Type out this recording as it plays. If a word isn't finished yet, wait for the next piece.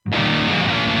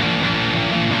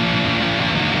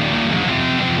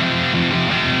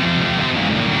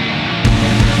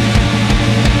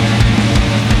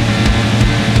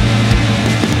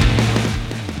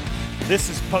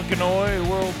Punkanoy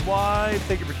Worldwide.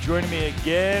 Thank you for joining me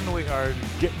again. We are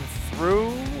getting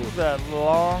through that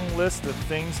long list of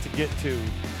things to get to.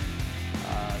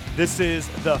 This is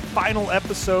the final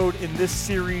episode in this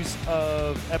series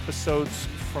of episodes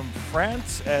from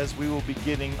France, as we will be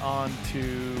getting on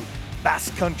to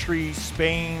Basque Country,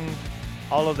 Spain,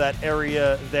 all of that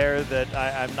area there that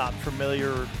I'm not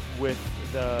familiar with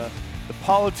the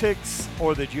politics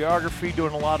or the geography,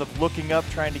 doing a lot of looking up,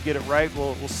 trying to get it right.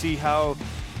 We'll see how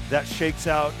that shakes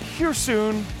out here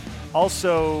soon.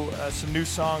 Also, some new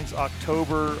songs,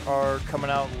 October, are coming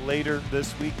out later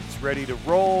this week. It's ready to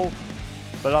roll.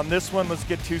 But on this one, let's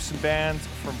get to some bands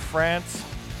from France.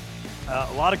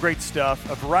 A lot of great stuff,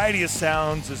 a variety of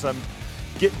sounds as I'm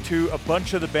getting to a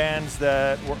bunch of the bands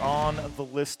that were on the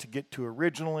list to get to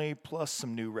originally, plus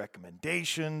some new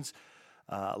recommendations.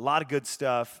 A lot of good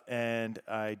stuff, and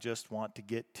I just want to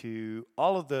get to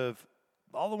all the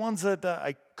ones that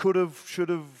I could have, should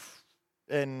have,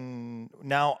 and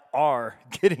now are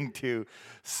getting to.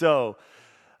 So,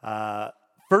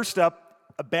 first up,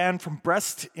 a band from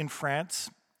Brest in France.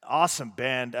 Awesome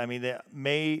band. I mean,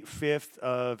 May 5th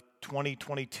of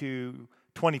 2022,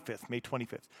 May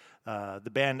 25th. The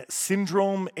band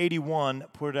Syndrome 81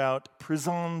 put out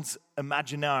Prisons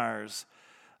Imaginaires.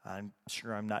 I'm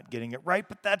sure I'm not getting it right,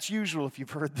 but that's usual if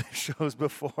you've heard the shows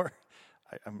before.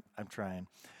 I'm trying.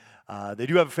 They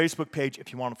do have a Facebook page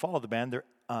if you want to follow the band. They're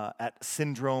at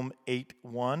Syndrome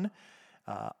 81.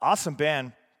 Awesome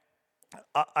band.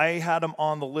 I had them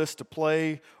on the list to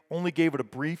play. Only gave it a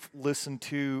brief listen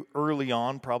to early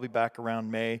on, probably back around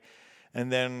May.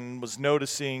 And then was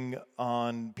noticing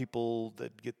on people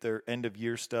that get their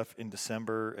end-of-year stuff in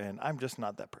December, and I'm just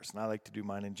not that person. I like to do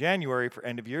mine in January for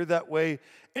end-of-year. That way,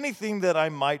 anything that I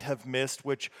might have missed,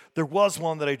 which there was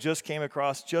one that I just came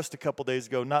across just a couple days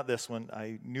ago, not this one.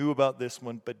 I knew about this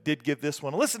one, but did give this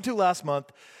one a listen to last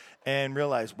month and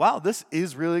realized, wow, this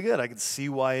is really good. I can see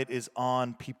why it is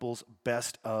on people's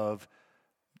best of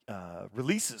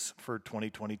releases for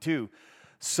 2022.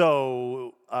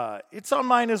 So it's on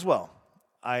mine as well.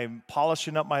 I'm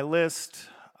polishing up my list.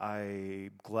 I'm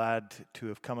glad to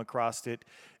have come across it.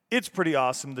 It's pretty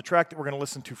awesome. The track that we're going to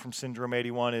listen to from Syndrome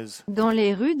 81 is Dans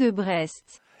les rues de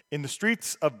Brest. In the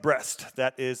Streets of Brest.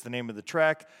 That is the name of the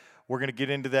track. We're going to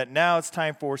get into that now. It's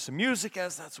time for some music,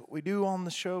 as that's what we do on the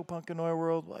show, Punkanoy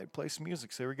Worldwide. Play some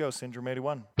music. So here we go, Syndrome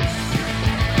 81.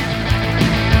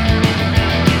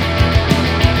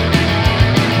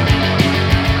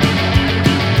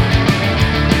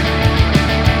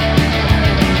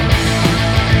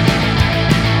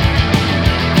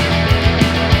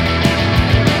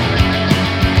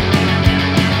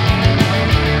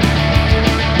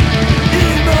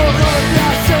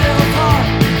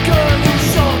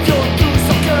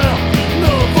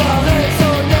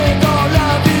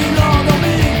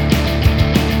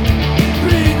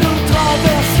 Puis nous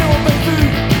traversions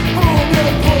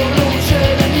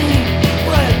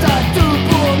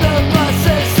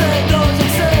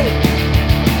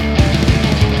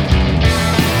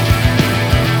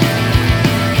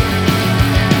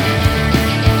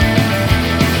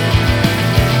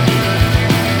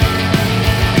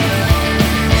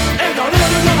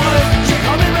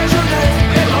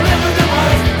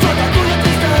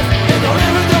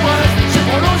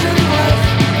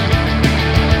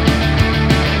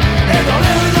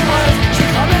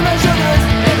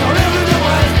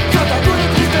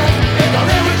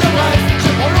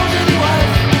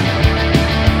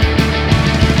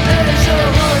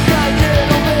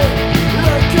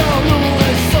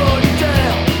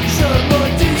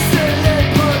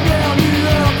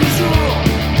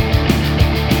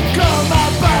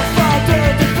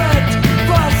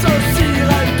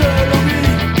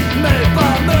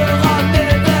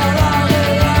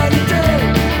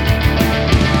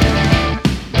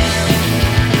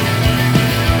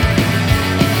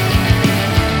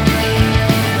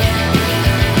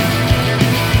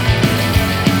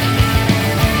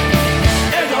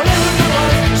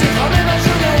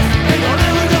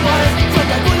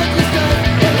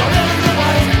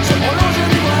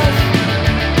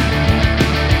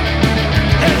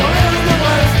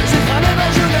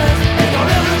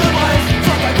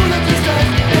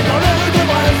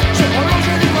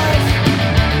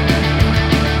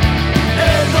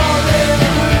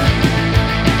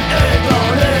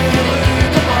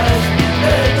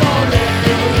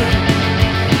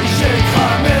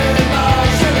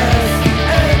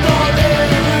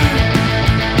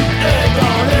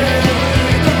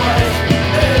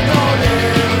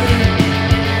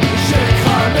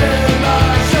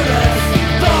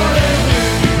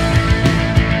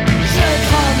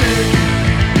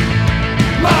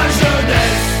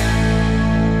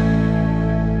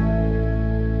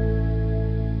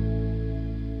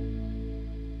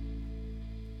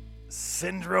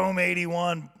Syndrome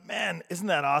 81. Man, isn't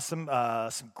that awesome?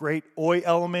 Some great oi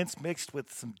elements mixed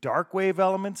with some dark wave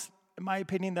elements. In my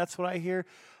opinion, that's what I hear.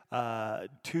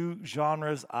 Two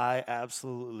genres I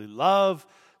absolutely love.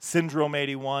 Syndrome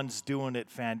 81's doing it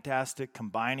fantastic,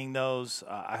 combining those.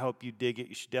 I hope you dig it.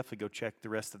 You should definitely go check the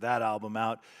rest of that album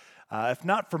out. If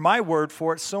not for my word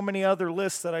for it, so many other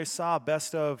lists that I saw,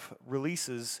 best of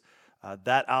releases,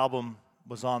 that album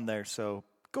was on there. So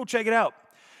go check it out.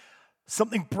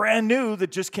 Something brand new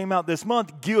that just came out this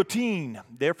month, Guillotine.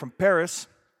 They're from Paris.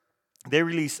 They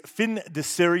released Fin de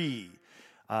Série.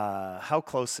 How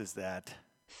close is that?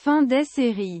 Fin de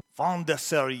série. Fin de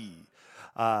Série.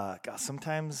 God,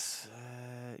 sometimes,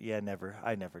 never.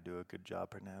 I never do a good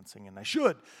job pronouncing, and I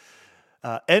should.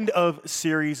 End of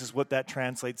series is what that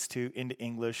translates to into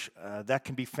English. That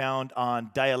can be found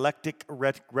on Dialectic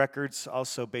Records,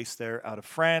 also based there out of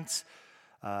France.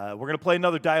 We're going to play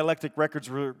another Dialectic Records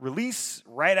release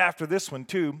right after this one,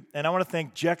 too. And I want to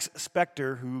thank Jex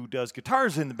Spector, who does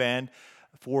guitars in the band,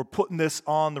 for putting this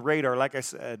on the radar. Like I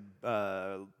said,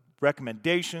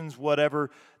 recommendations, whatever,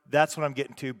 that's what I'm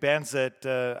getting to. Bands that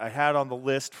I had on the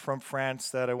list from France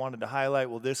that I wanted to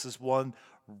highlight. Well, this is one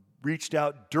reached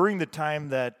out during the time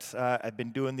that I've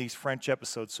been doing these French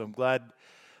episodes, so I'm glad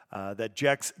that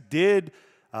Jex did.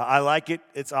 I like it.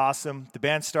 It's awesome. The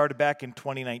band started back in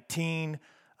 2019.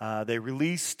 They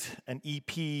released an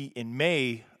EP in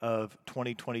May of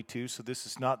 2022, so this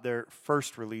is not their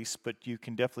first release, but you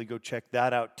can definitely go check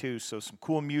that out too. So some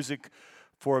cool music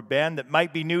for a band that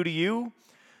might be new to you.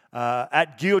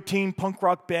 At Guillotine Punk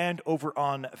Rock Band over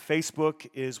on Facebook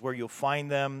is where you'll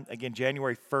find them. Again,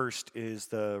 January 1st is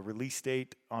the release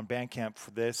date on Bandcamp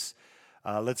for this.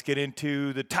 Let's get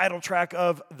into the title track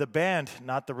of the band,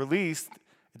 not the release.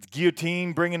 It's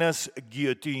Guillotine bringing us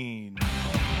Guillotine.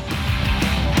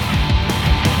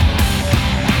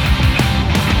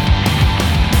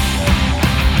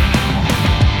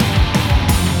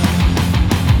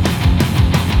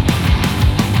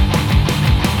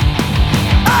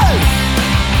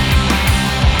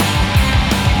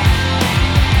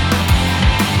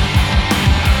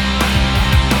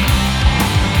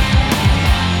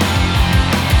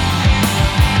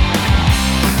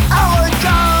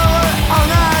 En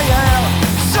arrière,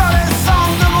 sur les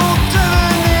cendres de mon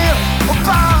devenir.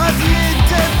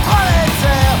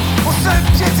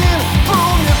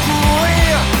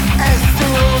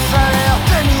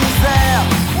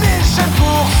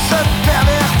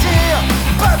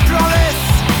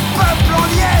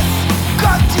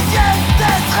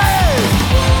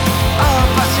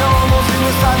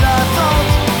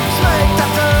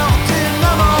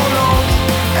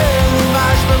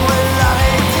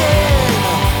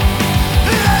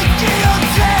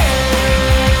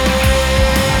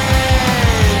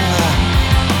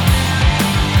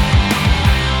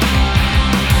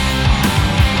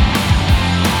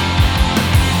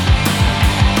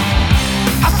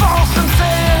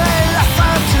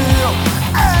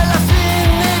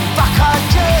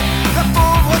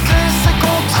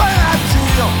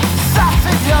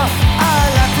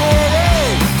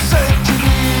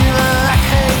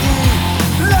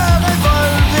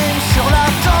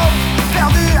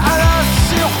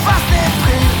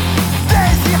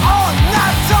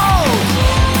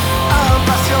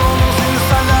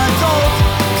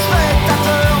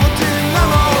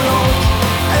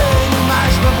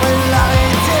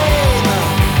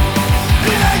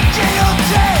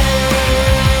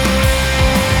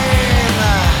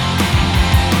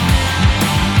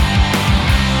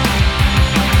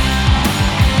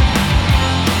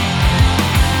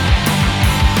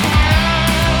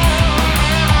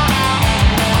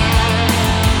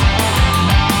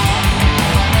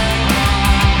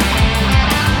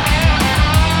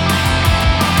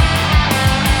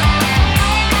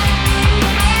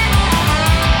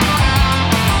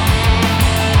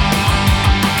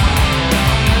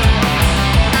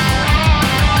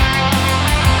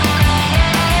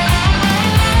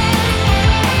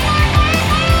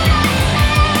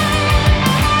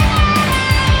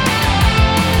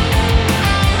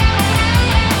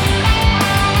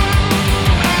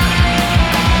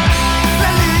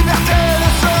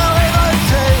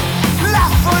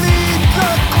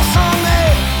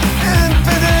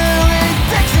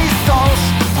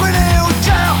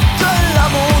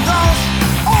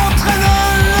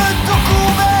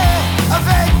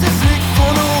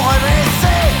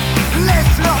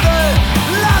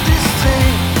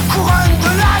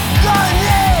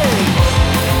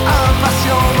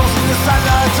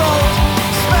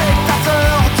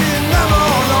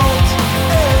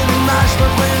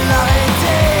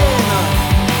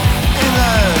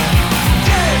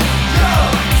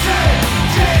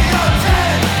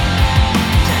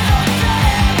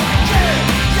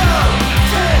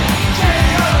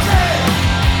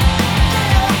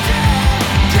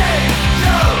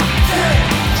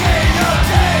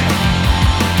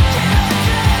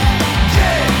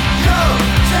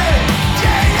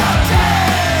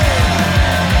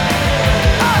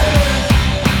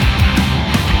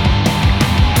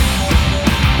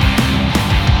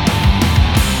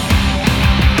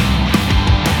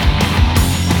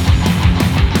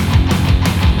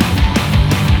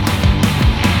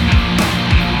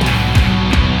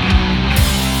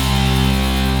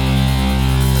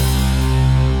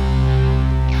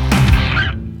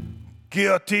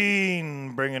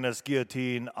 Guillotine, bringing us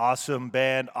Guillotine. Awesome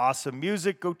band, awesome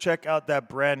music. Go check out that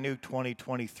brand new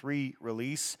 2023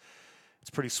 release. It's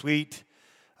pretty sweet.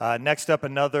 Next up,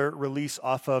 another release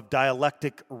off of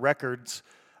Dialectic Records.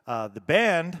 The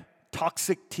band,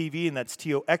 Toxic TV, and that's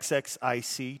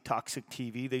Toxic, Toxic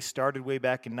TV. They started way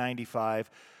back in 95.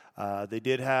 They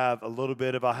did have a little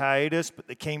bit of a hiatus, but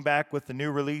they came back with the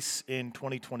new release in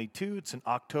 2022. It's an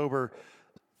October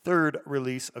 3rd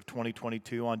release of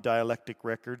 2022 on Dialectic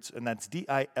Records, and that's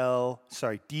Dialekttik,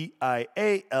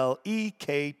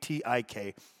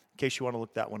 in case you want to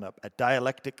look that one up, at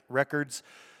Dialectic Records.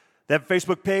 They have a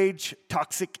Facebook page,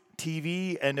 Toxic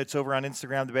TV, and it's over on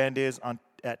Instagram. The band is on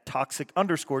at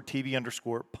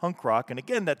Toxic_TV_punk rock, and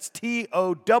again, that's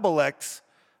TOXXIC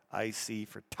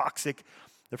for Toxic.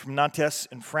 They're from Nantes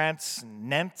in France,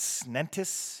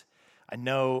 Nantes. I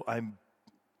know I'm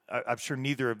sure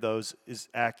neither of those is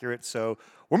accurate, so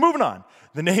we're moving on.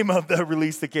 The name of the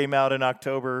release that came out in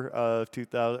October of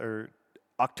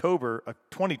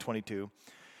 2022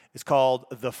 is called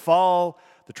The Fall.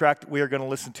 The track that we are going to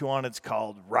listen to on it's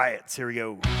called Riots. Here we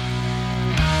go.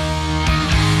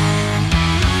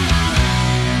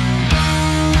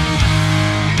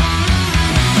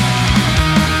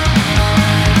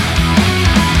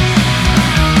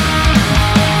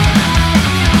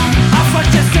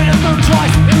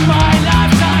 Twice in my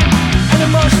lifetime, and the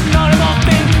most notable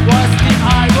thing was the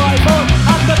arrival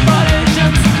of the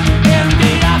politicians in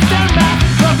the aftermath,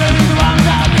 struggling around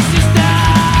the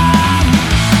system.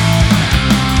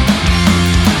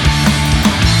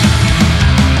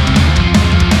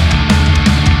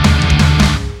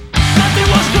 Nothing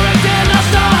was corrected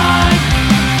last time.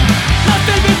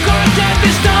 Nothing been corrected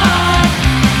this time.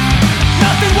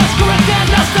 Nothing was corrected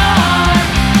last time.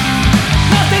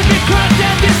 Nothing been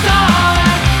corrected this time.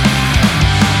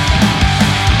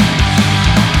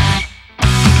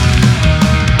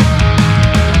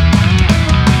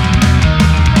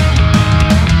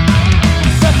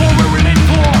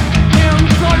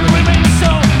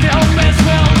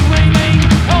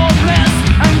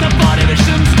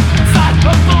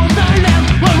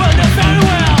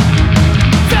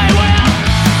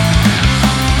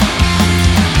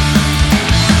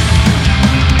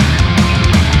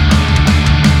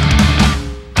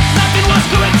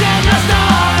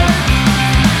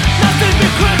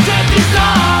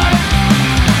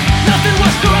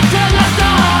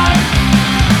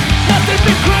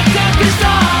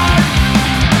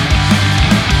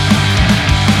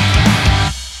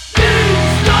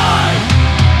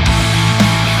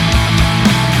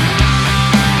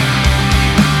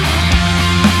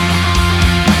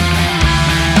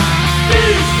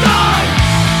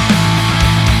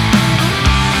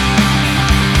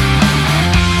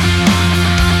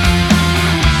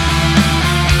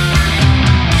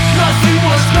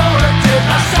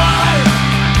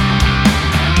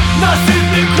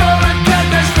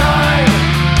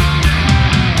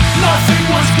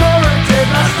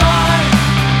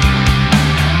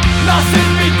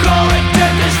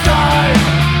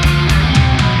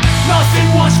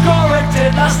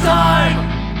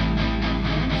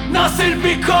 Nothing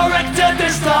be corrected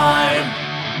this time.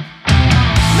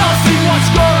 Nothing was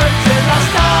corrected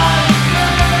last time.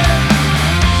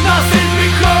 Nothing be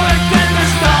corrected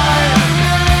this time.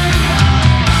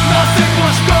 Nothing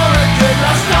was corrected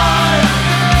last time.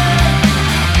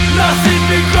 Nothing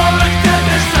be corrected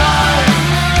this time.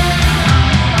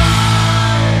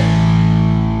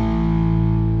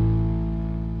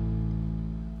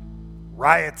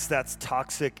 Riots, that's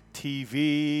Toxic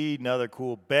TV, another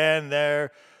cool band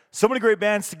there. So many great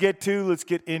bands to get to. Let's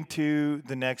get into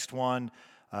the next one.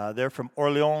 They're from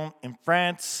Orléans in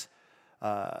France.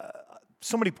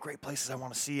 So many great places I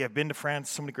want to see. I've been to France.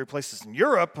 So many great places in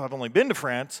Europe. I've only been to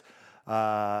France.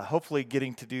 Hopefully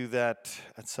getting to do that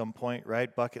at some point,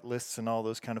 right? Bucket lists and all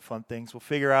those kind of fun things. We'll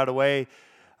figure out a way.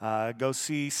 Go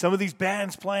see some of these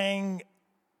bands playing,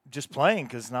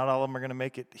 because not all of them are going to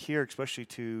make it here, especially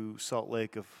to Salt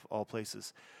Lake of all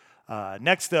places.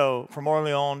 Next, though, from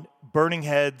Orléans, Burning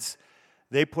Heads.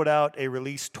 They put out a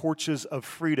release, Torches of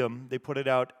Freedom. They put it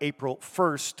out April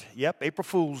 1st. Yep, April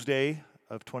Fool's Day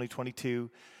of 2022.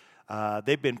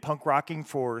 They've been punk rocking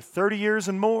for 30 years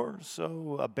and more,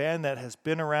 so a band that has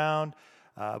been around.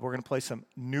 We're going to play some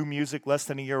new music, less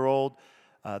than a year old.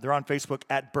 They're on Facebook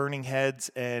at Burning Heads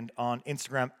and on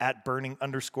Instagram at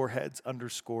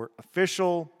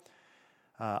Burning_Heads_official.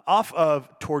 Off of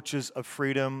Torches of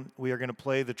Freedom, we are going to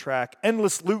play the track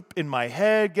Endless Loop in My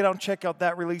Head. Get out and check out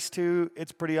that release too.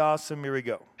 It's pretty awesome. Here we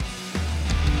go.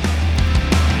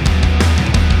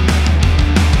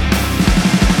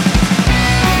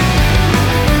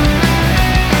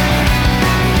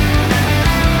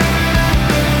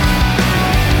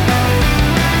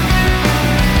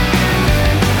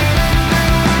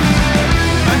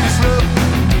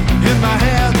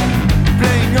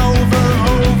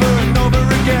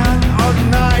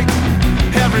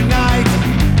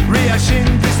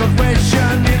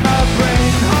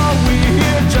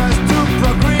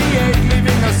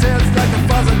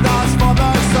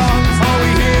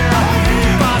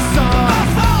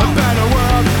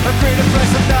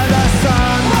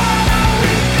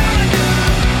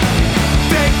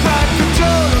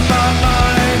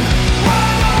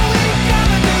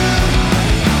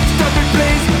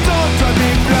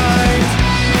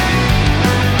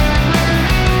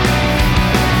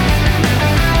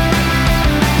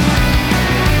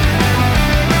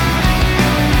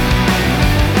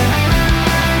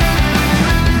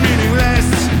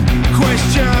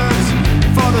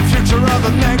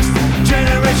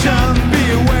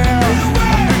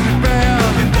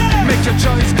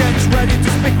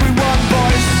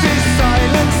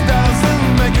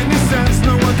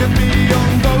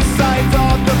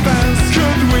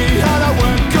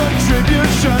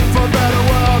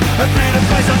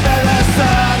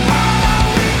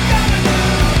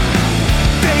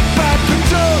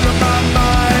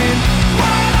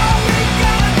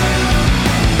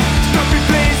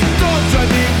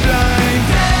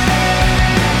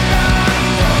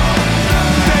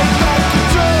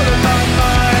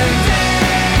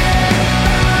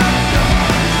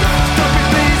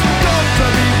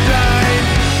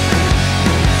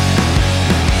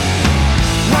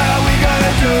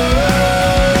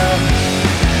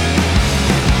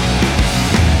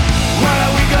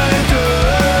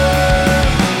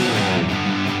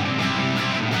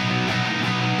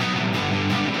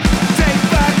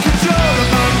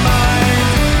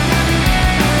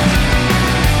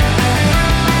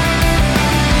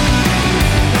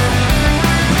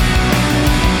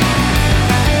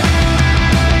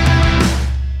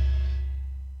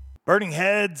 Burning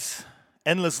Heads,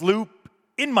 Endless Loop,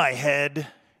 In My Head.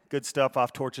 Good stuff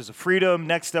off Torches of Freedom.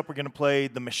 Next up, we're going to play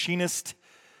The Machinist.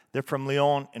 They're from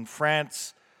Lyon in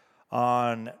France.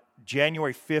 On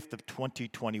January 5th of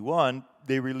 2021,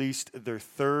 they released their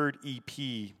third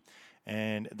EP,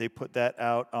 and they put that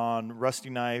out on Rusty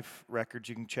Knife Records.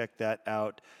 You can check that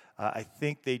out. I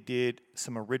think they did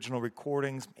some original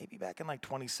recordings, maybe back in like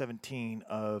 2017,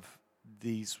 of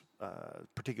these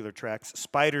particular tracks.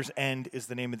 Spider's End is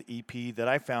the name of the EP that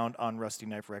I found on Rusty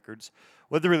Knife Records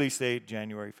with the release date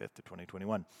January 5th of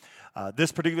 2021.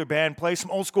 This particular band plays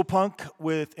some old school punk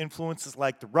with influences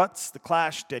like The Ruts, The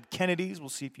Clash, Dead Kennedys. We'll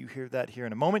see if you hear that here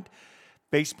in a moment.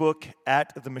 Facebook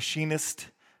at The Machinist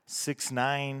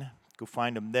 69. Go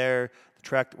find them there. The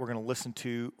track that we're going to listen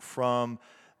to from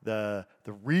the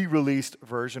re-released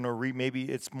version, or maybe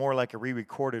it's more like a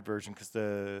re-recorded version because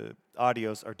the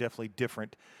audios are definitely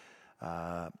different.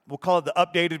 We'll call it the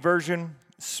updated version.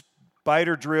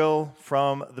 Spider Drill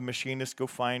from The Machinist. Go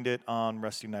find it on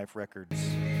Rusty Knife Records.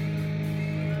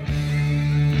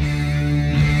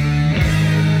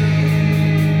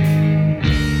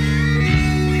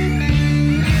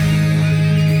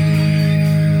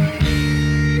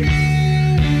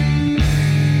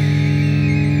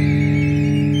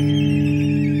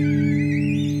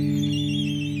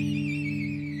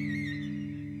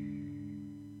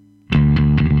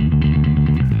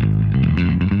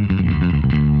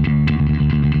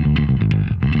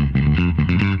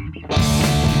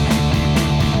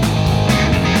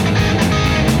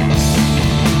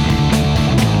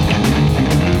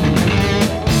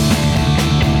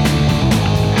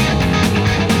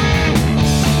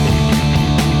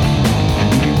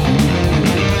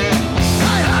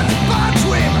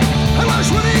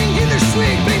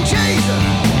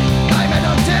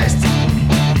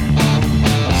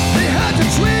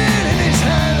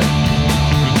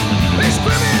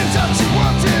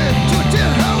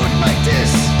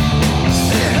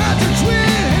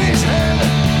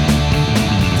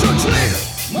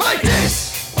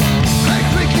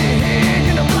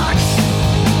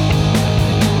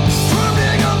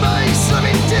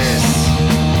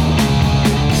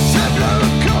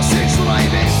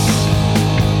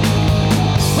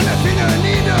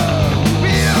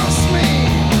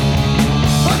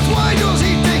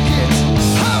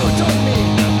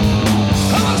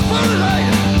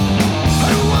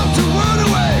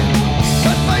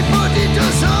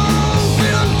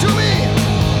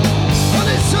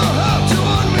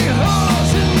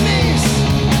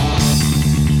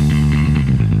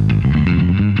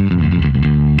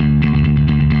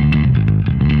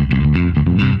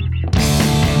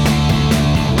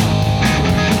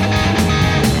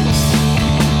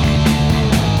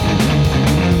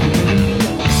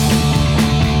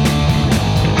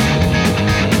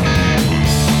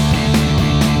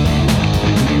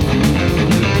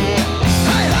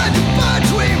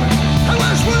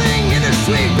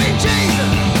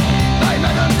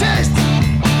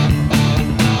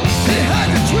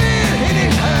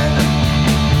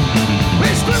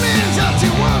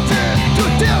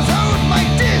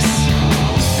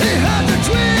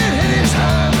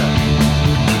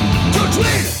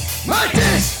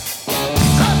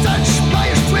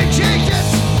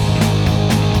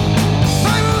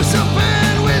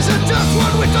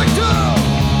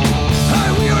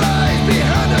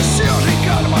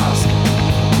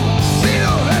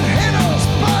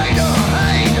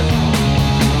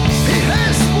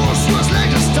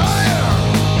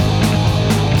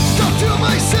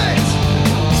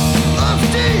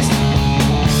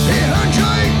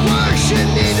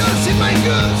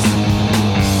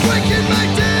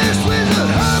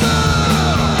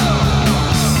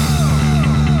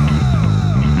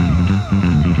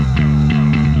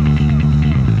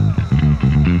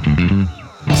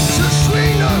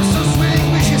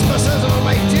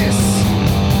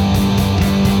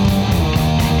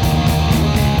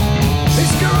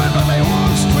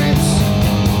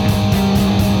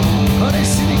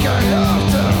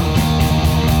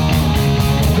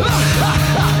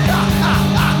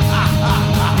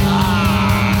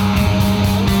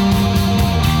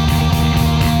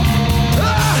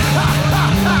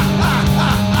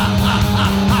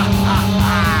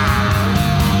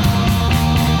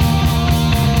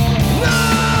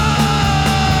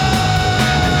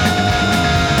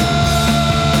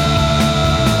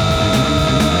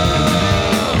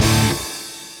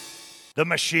 The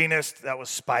Machinist, that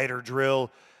was Spider Drill.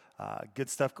 Good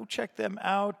stuff. Go check them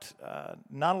out.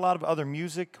 Not a lot of other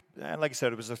music. And like I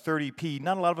said, it was a 30 EP.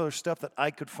 Not a lot of other stuff that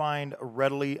I could find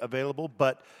readily available,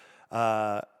 but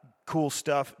cool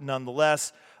stuff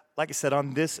nonetheless. Like I said,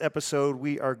 on this episode,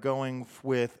 we are going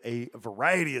with a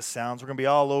variety of sounds. We're going to be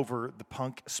all over the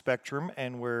punk spectrum,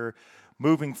 and we're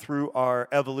moving through our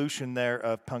evolution there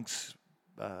of punk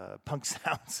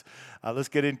sounds. Let's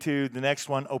get into the next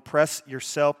one, Oppress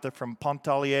Yourself. They're from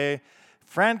Pontarlier,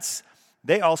 France.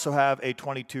 They also have a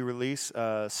 22 release.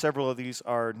 Several of these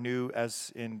are new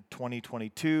as in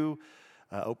 2022.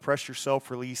 Oppress Yourself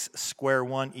released Square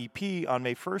One EP on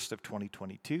May 1st of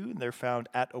 2022. And they're found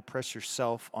at Oppress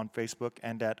Yourself on Facebook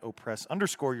and at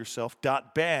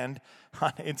oppress_yourself.band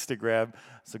on Instagram.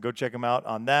 So go check them out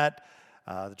on that.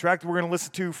 The track that we're going to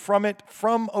listen to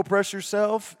from Oppress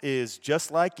Yourself is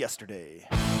Just Like Yesterday.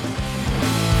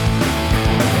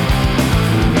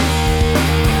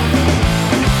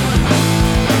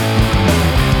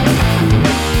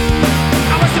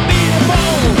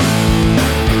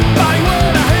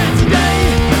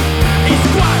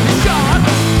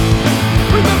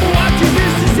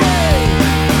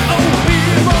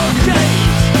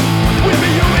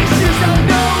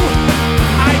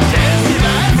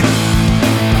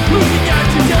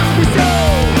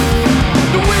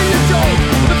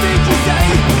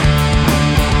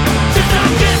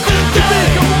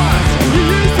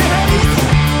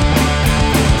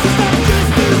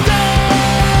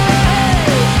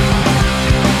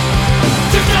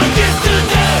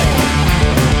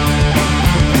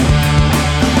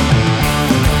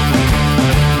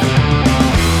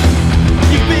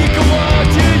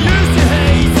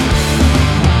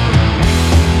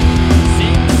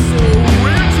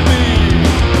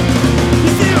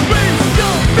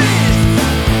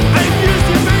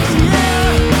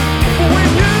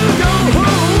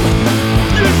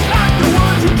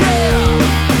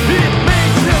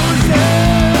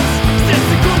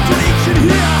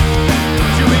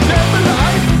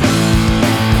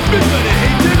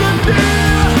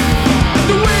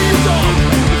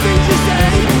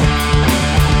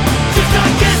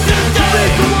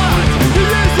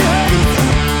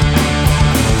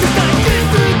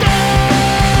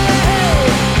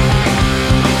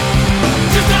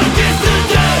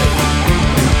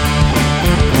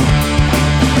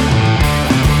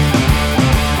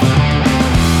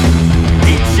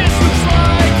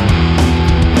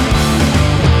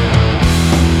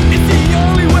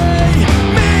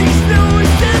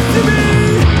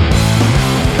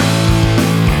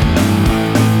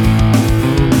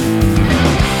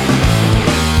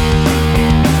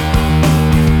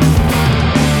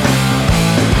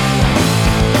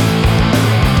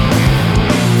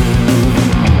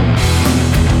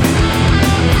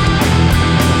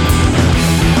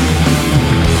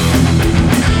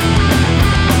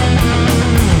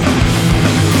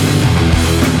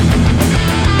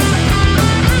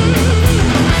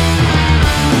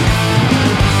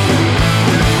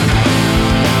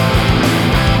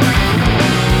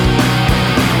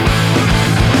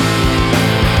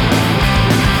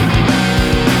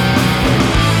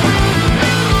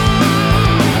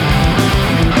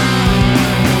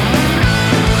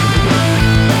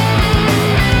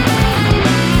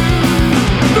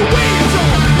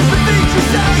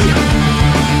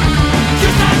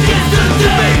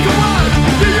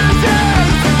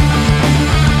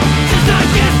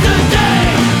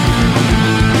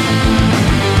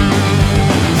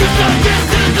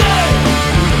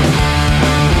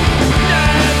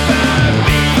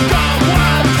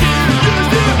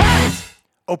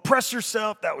 Oppress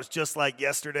Yourself, that was Just Like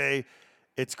Yesterday.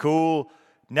 It's cool.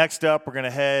 Next up, we're going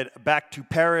to head back to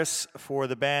Paris for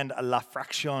the band La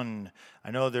Fraction.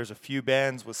 I know there's a few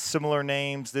bands with similar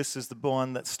names. This is the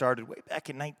one that started way back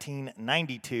in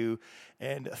 1992.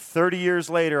 And 30 years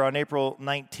later, on April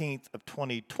 19th of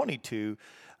 2022,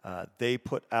 they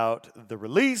put out the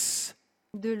release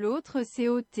De l'autre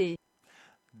côté.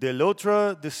 De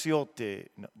l'autre côté.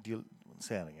 No,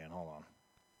 say that again, hold on.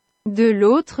 De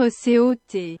l'autre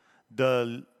côté.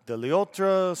 De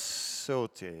l'autre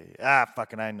côté. I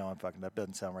know that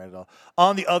doesn't sound right at all.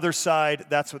 On the other side,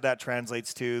 that's what that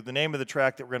translates to. The name of the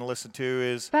track that we're going to listen to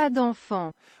is Pas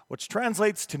d'enfant. Which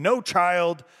translates to no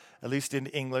child, at least in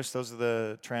English. Those are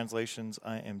the translations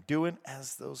I am doing,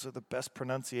 as those are the best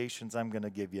pronunciations I'm going to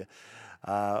give you.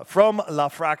 From La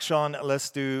Fraction,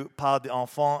 let's do Pas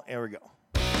d'enfant. Here we go.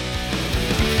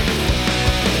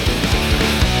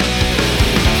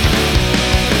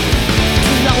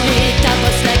 Ta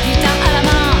bosse la guitare à la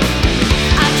main,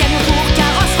 un camion pour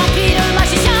carrosse rempli de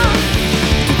magiciens.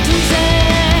 Tout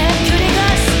disait que les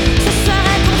gosses, ce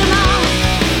serait pour demain.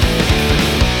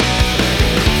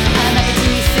 Un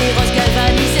appétit féroce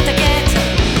galvanise ta quête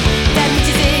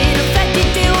d'amitié, le fait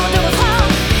d'idéaux de refrain.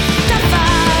 Ta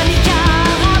famille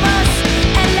carabosse,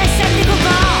 elle laisse celle des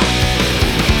copains.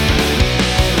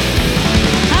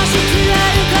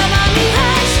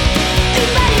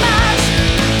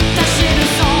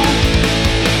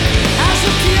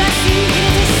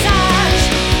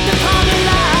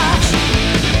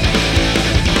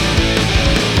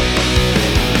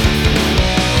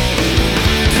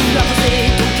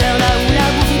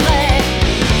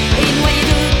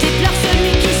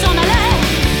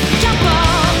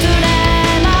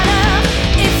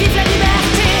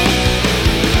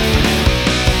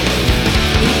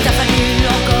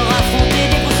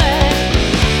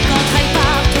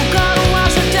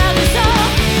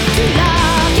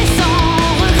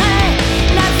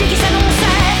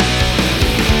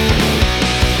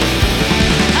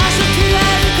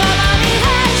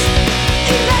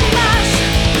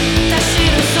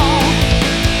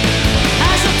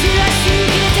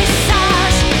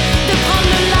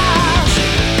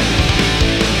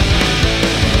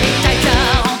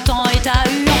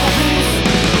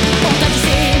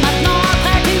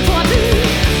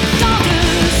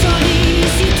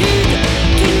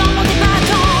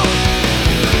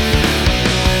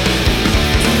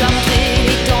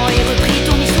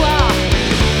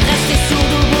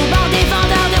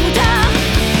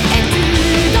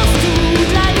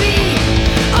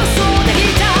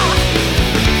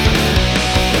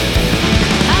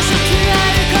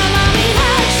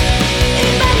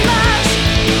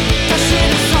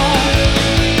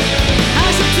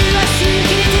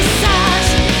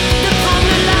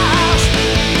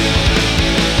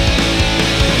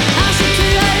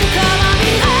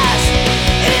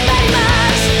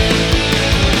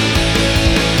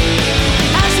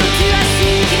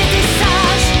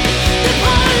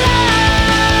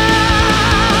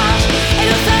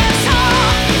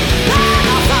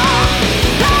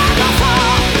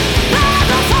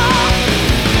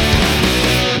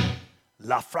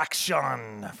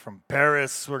 Action from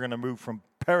Paris. We're going to move from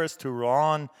Paris to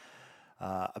Rouen.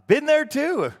 I've been there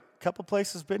too. A couple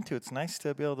places been to. It's nice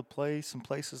to be able to play some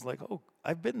places like, oh,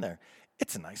 I've been there.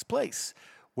 It's a nice place.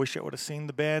 Wish I would have seen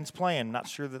the bands playing. Not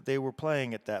sure that they were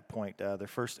playing at that point. Their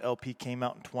first LP came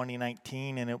out in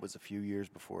 2019, and it was a few years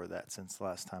before that since the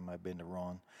last time I've been to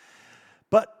Rouen.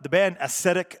 But the band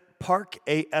Ascetic Park,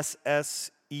 ASSEDIC,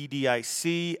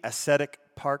 Ascetic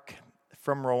Park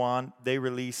from Rouen, they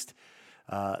released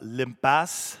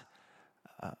L'Impasse.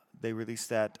 They released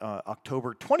that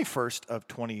October 21st of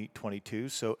 2022.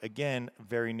 So again,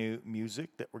 very new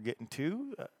music that we're getting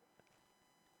to.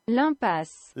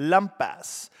 L'impasse.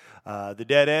 L'Impasse. The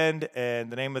Dead End,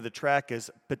 and the name of the track is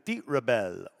Petit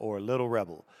Rebelle, or Little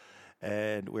Rebel.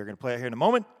 And we're going to play it here in a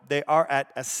moment. They are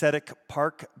at Ascetic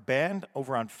Park Band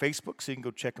over on Facebook, so you can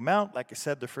go check them out. Like I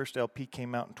said, their first LP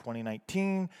came out in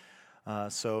 2019.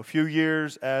 So a few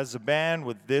years as a band,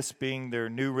 with this being their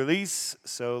new release.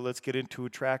 So let's get into a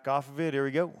track off of it. Here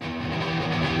we go.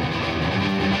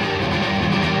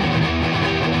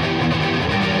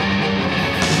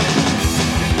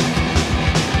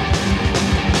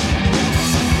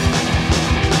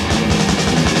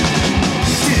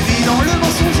 Dans le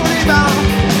mensonge on est bas.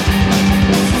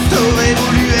 T'aurais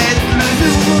voulu être le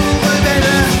nouveau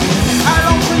rebelle. À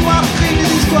l'encre noire crée des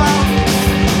histoires.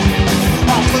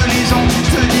 Entre les ans tu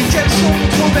te dis qu'elles sont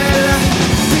trop belles.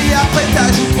 Puis après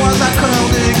t'as dit 3 accords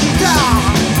de guitare,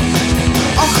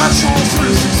 en crachant sur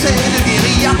le succès de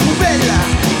guérilla poubelle.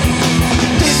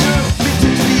 T'es dur mais tu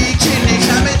te dis qu'il n'est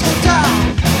jamais trop tard.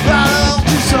 Alors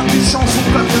tu sors des chansons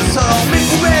comme je sors mes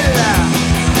poubelles.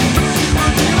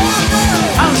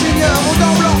 Ingénieur aux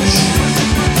dents blanches,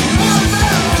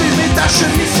 tu mets ta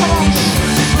chemise sans manche.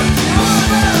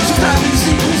 Sur ta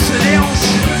musique on se déhanche.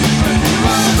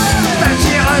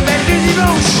 Petit rebelle du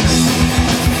dimanche.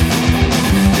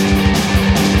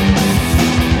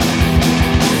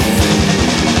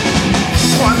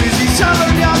 Trois musiciens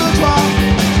veulent bien de toi.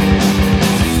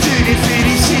 Tu les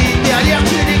félicites, derrière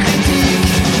tu les critiques.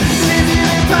 Les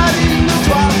virés pas dignes de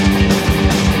toi.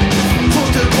 Faut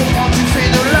te comprendre, tu fais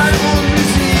de la grande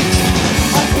musique.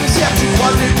 En concert tu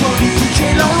croises les politiques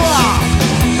et leurs lois.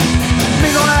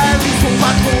 Mais dans la vie faut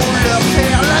pas trop leur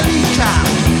faire la nique.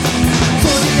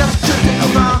 Faut dire que t'es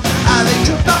commun avec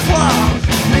eux parfois.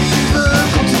 Mais tu veux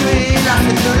continuer la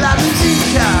fête de la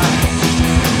musique.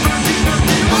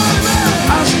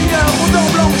 Ingénieur aux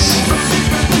dents blanches,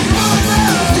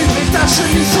 tu mets ta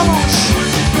chemise sans manche.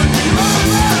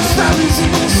 Ta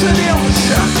musique on se déhanche.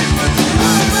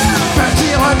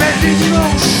 Petit rebelle du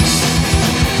dimanche.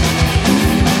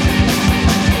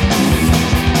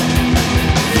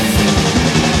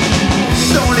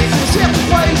 Dans les concerts tu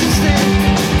crois exister.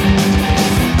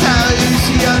 T'as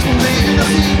réussi à trouver une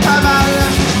fille pas mal.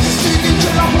 Tu dis que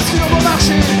l'embouchure va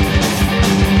marcher.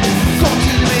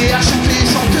 Continuer à chanter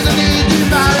sans te donner du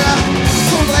mal.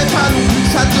 Faudrait pas non plus,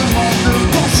 ça demande de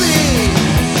penser.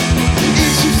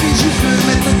 Il suffit juste de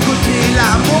mettre de côté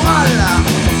la morale.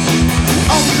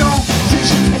 En disant, c'est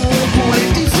juste bon pour les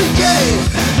petits friquets.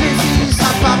 Les filles, ça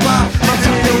papa,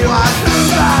 c'est les rois de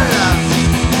balles.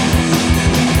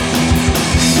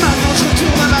 Maintenant je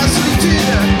retourne à ma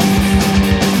solitude.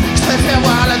 Je préfère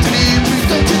voir la télé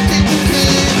plutôt que t'écouter.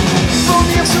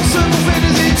 Vomir sur ce qu'on fait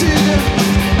des études.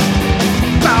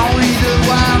 Pas envie de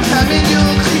voir ta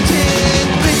médiocrité.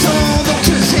 Prétendant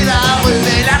que c'est la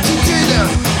rebelle attitude.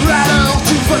 Ou alors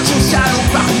tu votes social ou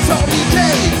par conformité.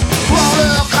 Ou en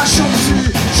leur crachant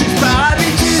dessus, juste par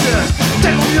habitude.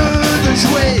 Tellement mieux de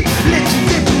jouer les trucs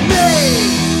des poupées.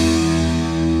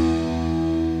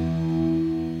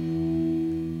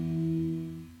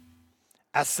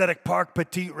 Ascetic Park,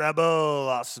 Petit Rebel.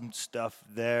 Awesome stuff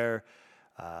there.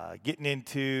 Getting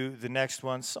into the next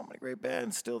one. So many great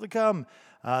bands still to come.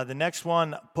 The next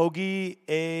one, Poggy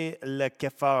et les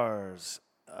Kefars.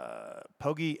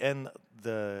 Poggy and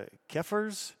the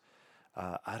Kefars.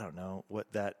 I don't know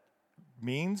what that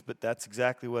means, but that's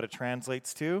exactly what it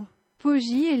translates to.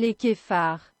 Poggy et les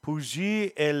Kefars.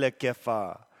 Poggy et les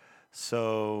Kefars.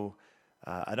 So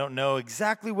I don't know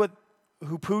exactly who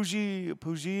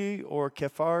Poggy or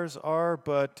Kefars are,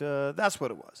 but that's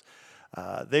what it was.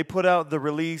 They put out the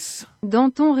release Dans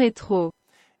ton rétro.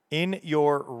 In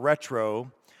Your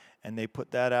Retro, and they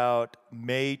put that out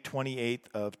May 28th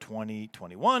of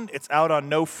 2021. It's out on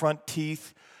No Front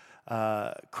Teeth,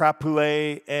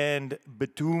 Crapoulet, and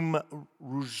Bitume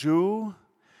Rougeau.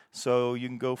 So you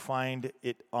can go find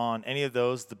it on any of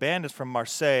those. The band is from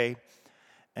Marseille,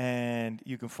 and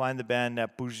you can find the band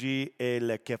at Poggy et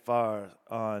les Kefars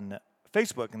on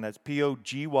Facebook, and that's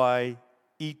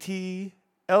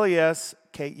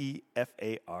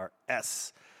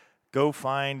POGYETLESKEFARS. go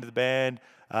find the band.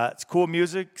 It's cool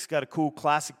music. It's got a cool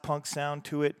classic punk sound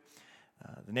to it.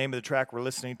 The name of the track we're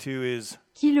listening to is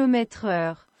Kilomètre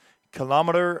heure.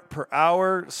 Kilometer per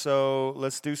Hour. So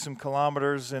let's do some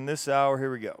kilometers in this hour.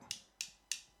 Here we go.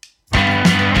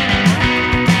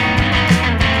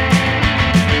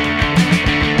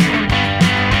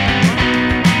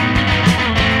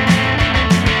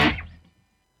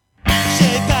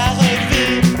 J'ai pas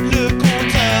relevé le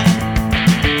compteur.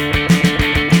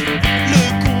 Le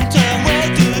compteur, ouais,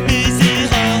 de mes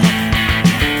erreurs.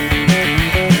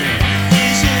 Et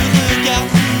je regarde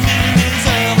rouler mes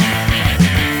heures.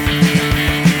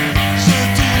 Je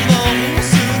tourne en rond,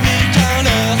 ce n'est qu'un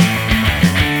leurre.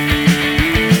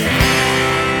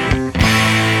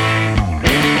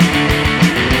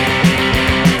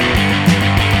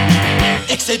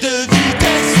 Excès de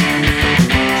vitesse,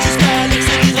 jusqu'à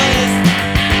l'excès d'ivresse.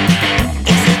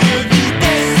 Excès de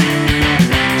vitesse,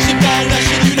 j'ai pas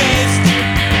lâché du lest.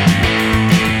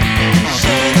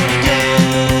 J'ai dans le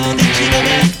cœur des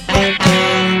kilomètres.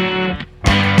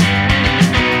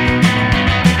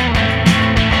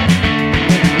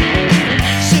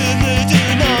 Je me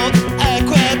demande à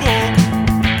quoi bon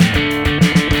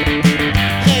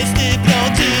rester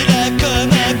planté là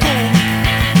comme un con,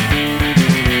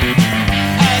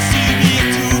 à subir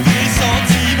tous mes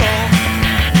sentiments.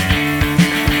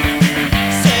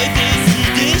 C'est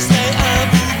décidé, c'est un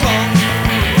boucan.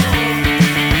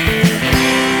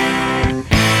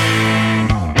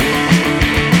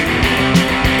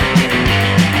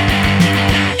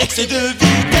 Excès de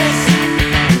vitesse,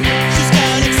 jusqu'à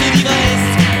l'excès d'ivresse.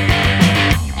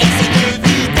 Excès de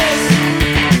vitesse,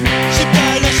 j'ai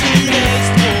pas lâché du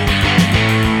lest, non.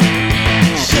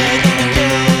 J'ai dans le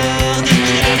cœur des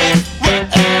kilomètres, ouais.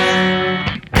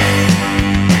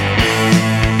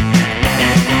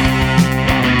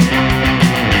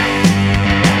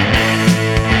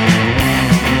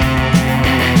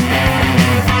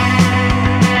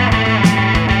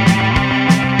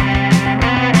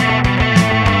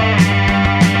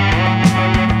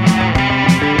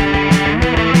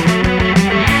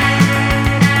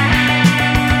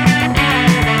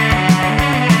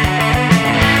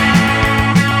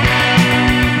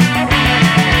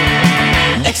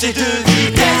 Excès de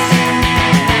vitesse,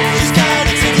 jusqu'à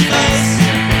l'excès d'ivresse.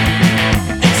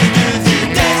 Excès de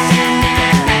vitesse,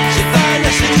 j'ai pas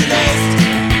lâché du lest.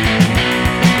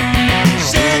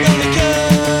 J'ai dans le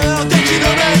cœur des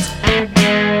kilomètres.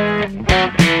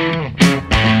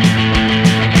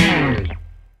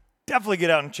 Definitely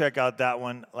get out and check out that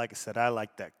one. Like I said, I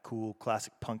like that cool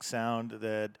classic punk sound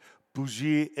that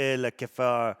Bougie et Le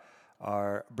Cafard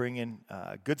are bringing.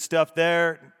 Good stuff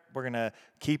there. We're going to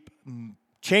keep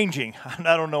changing.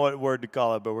 I don't know what word to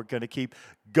call it, but we're going to keep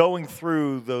going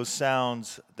through those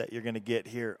sounds that you're going to get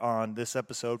here on this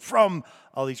episode from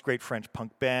all these great French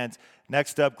punk bands.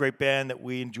 Next up, great band that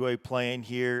we enjoy playing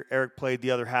here. Eric played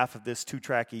the other half of this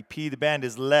 2-track EP. The band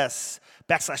is Less,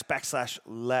 /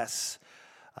 Less.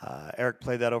 Eric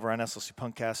played that over on SLC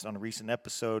Punkcast on a recent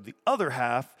episode. The other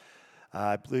half,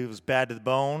 I believe it was Bad to the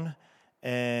Bone,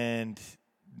 and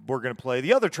we're going to play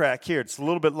the other track here. It's a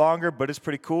little bit longer, but it's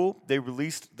pretty cool. They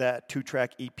released that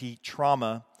 2-track EP,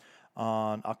 Trauma,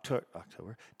 on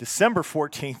December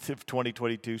 14th of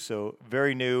 2022, so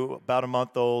very new, about a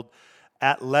month old,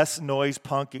 at Less Noise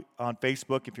Punk on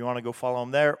Facebook if you want to go follow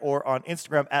them there, or on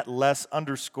Instagram at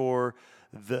 @less_the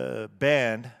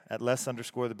band, at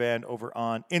 @less_the band over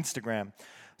on Instagram.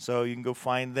 So you can go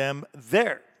find them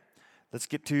there. Let's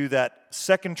get to that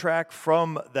second track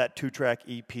from that 2-track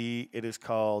EP. It is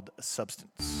called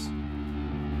Substance.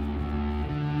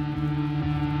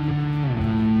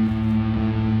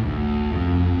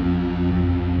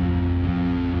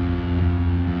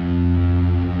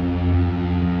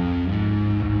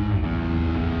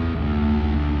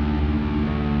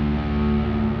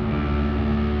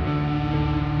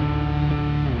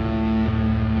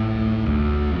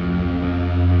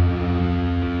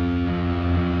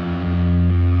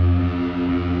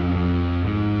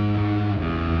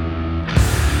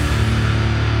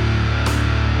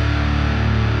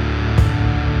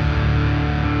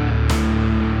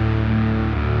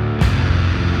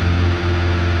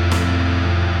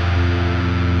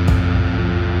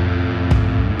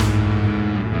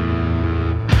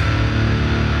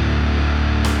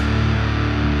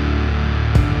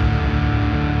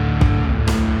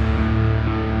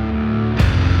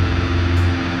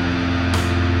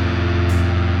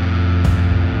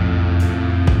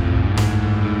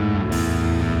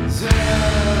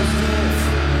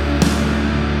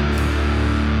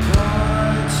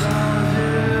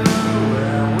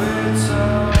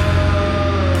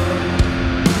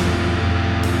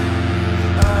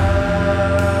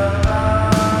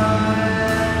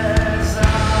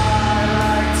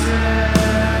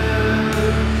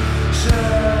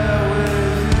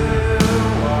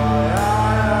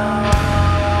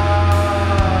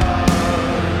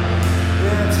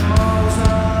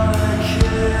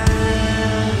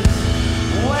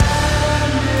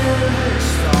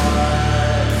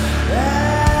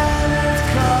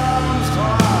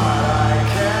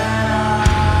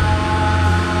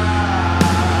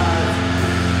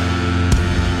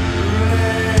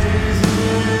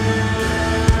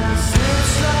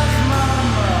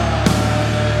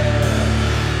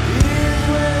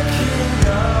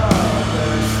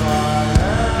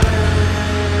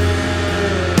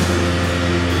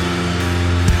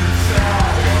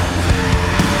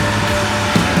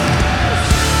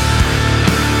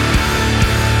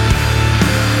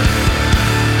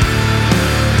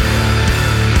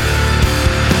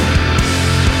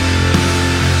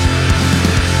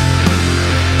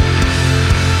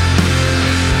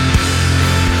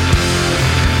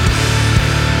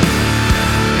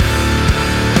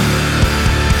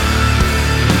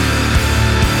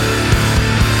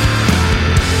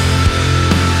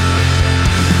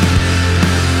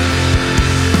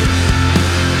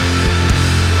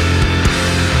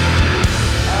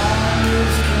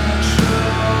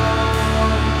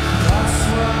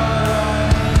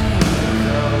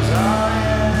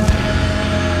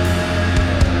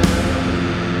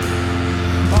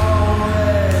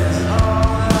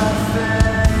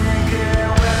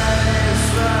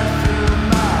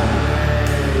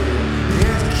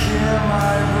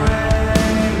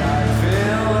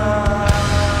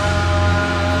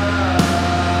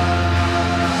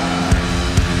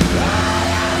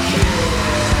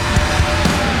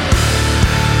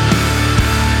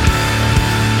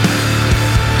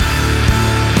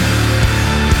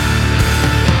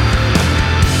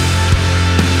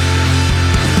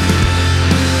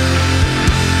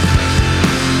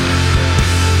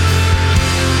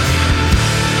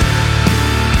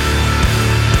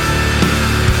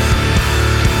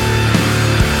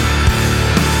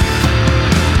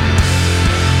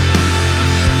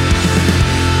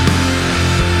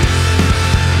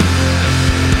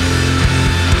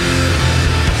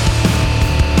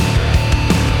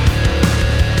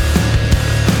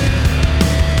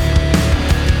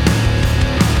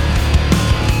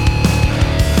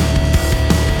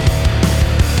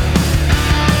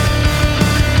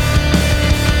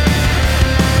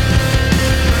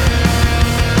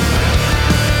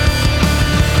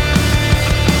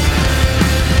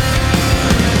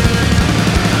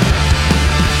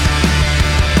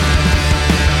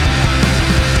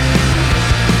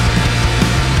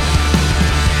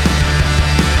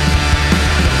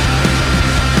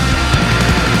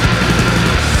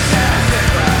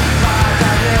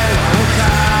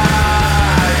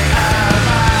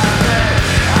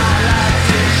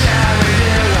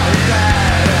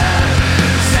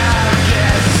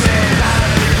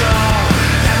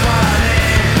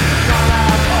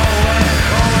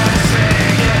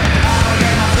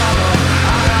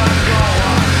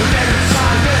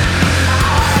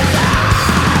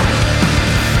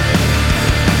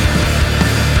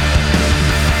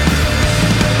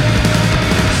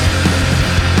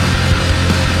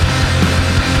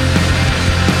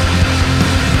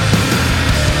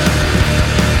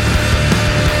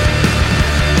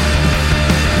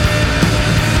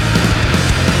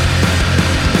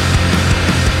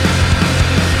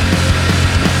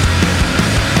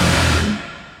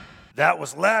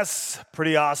 was Les.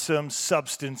 Pretty awesome.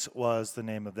 Substance was the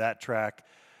name of that track.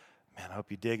 Man, I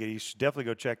hope you dig it. You should definitely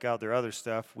go check out their other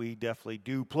stuff. We definitely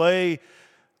do play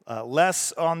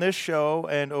Les on this show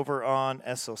and over on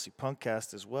SLC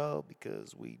Punkcast as well,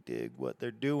 because we dig what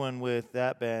they're doing with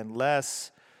that band.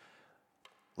 Less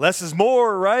is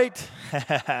more, right?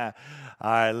 All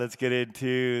right, let's get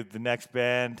into the next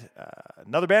band.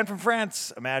 Another band from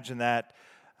France. Imagine that.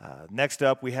 Next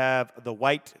up, we have the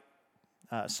White...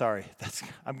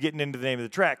 I'm getting into the name of the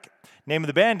track. Name of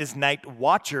the band is Night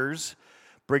Watchers,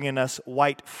 bringing us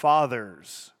White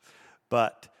Fathers.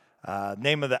 But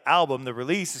name of the album, the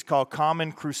release, is called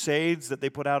Common Crusades, that they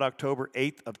put out October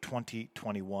 8th of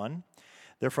 2021.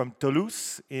 They're from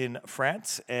Toulouse in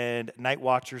France, and Night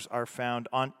Watchers are found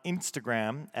on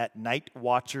Instagram at Night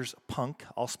Watchers Punk,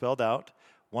 all spelled out,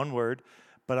 one word.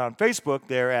 But on Facebook,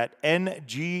 they're at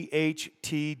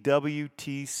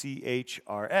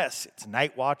NGHTWTCHRS. It's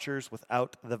Night Watchers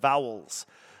without the vowels.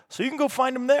 So you can go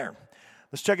find them there.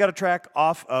 Let's check out a track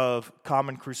off of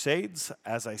Common Crusades.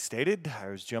 As I stated, I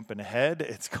was jumping ahead.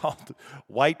 It's called The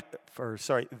White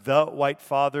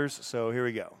Fathers. So here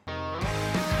we go.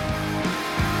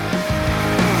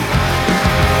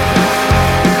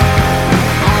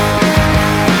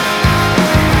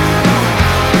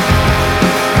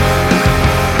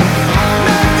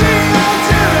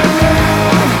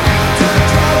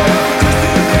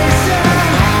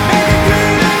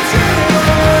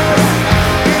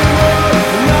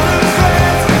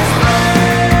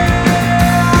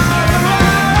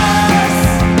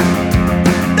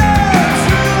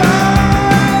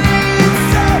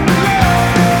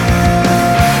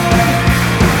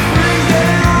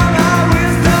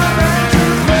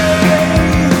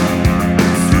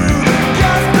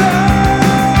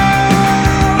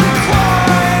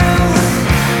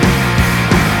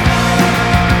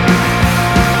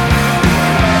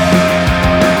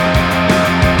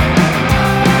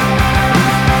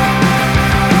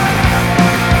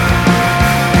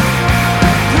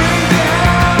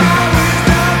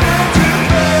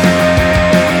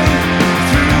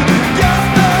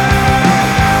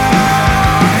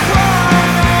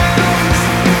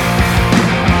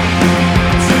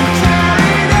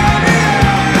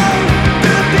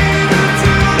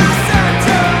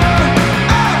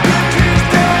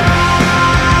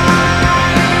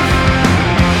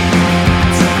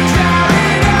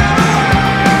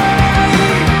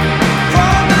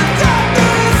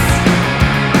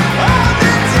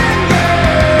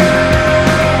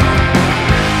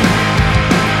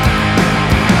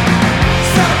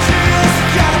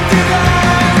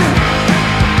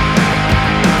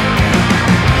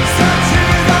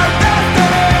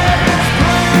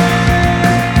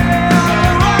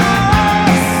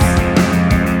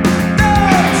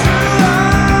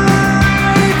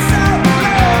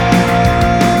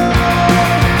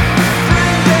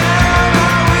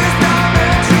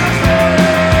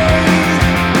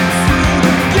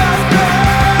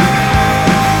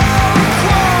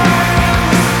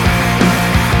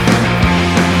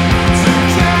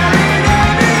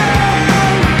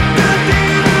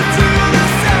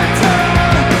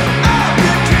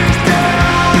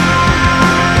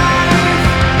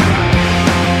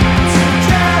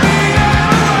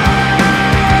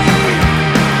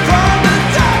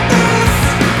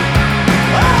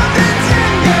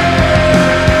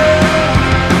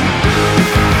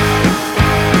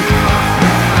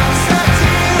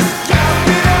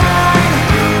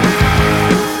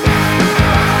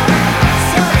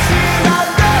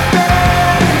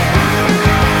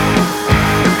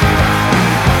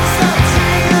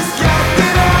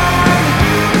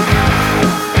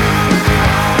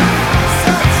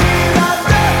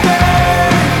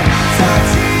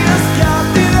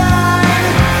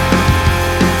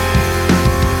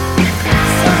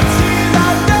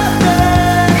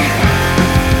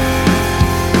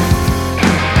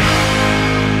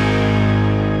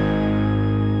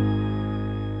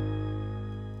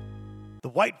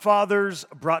 White Fathers,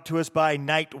 brought to us by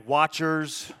Night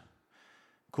Watchers.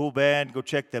 Cool band, go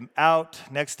check them out.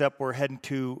 Next up, we're heading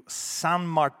to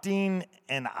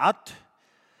Saint-Martin-en-Hauts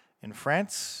in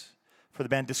France for the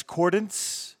band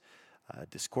Discordance.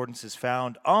 Discordance is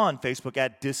found on Facebook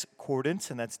at Discordance,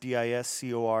 and that's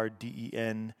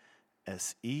DISCORDENSE.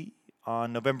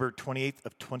 On November 28th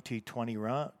of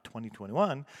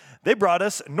 2021, they brought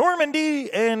us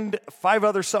Normandy and 5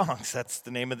 other songs. That's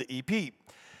the name of the EP.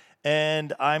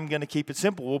 And I'm going to keep it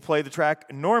simple. We'll play the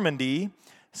track Normandy.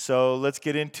 So let's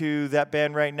get into that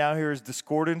band right now. Here is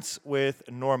Discordance with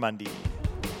Normandy.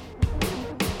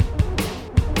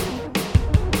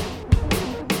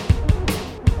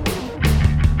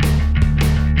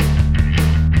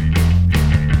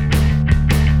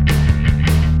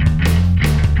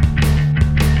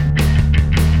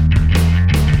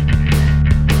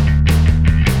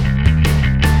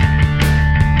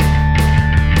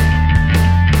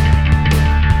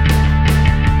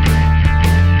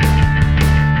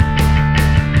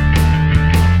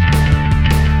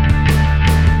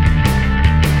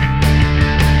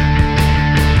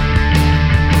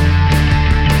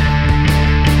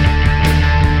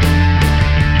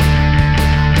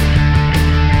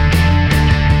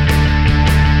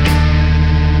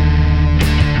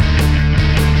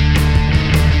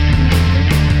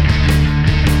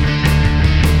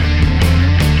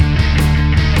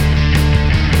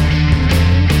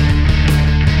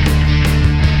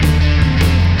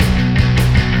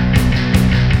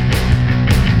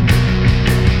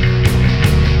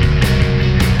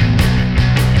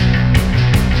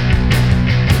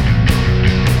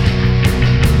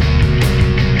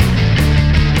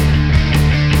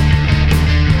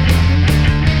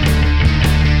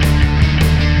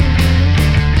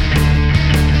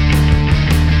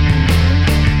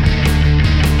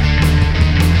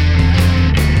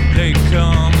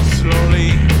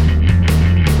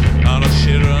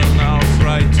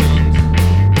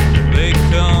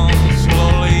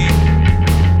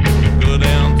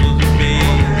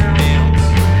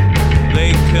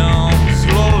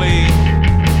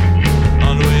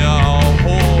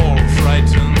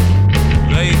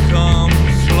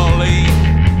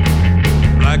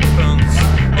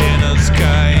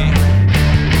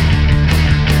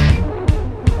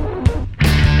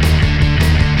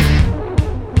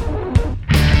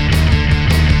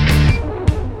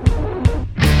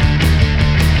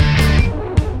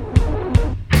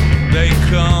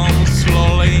 come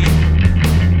slowly,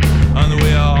 and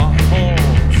we are all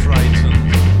frightened.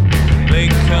 They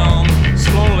come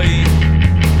slowly,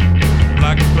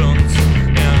 black punks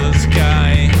in the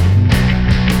sky.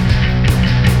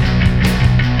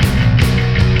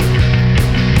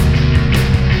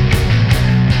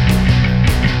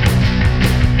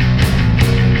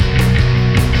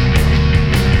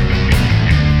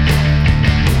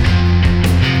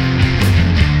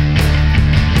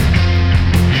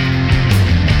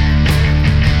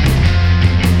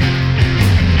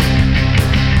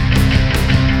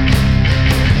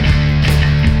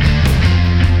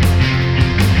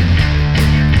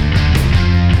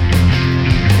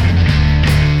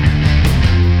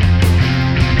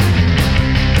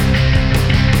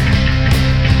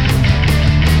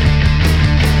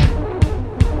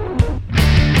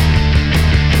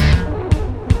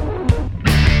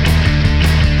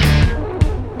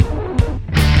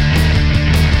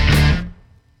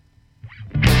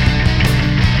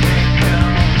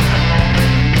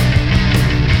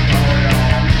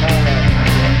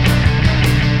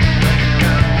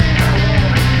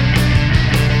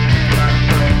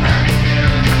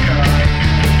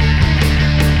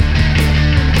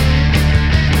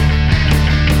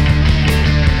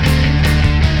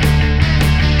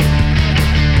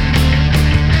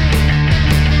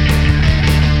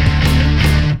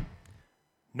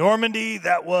 Normandy,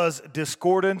 that was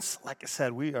Discordance. Like I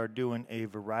said, we are doing a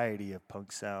variety of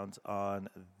punk sounds on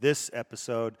this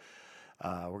episode.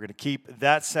 We're going to keep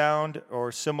that sound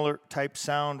or similar type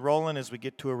sound rolling as we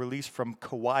get to a release from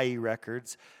Kawaii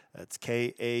Records. That's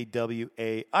Kawaii,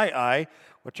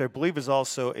 which I believe is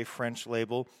also a French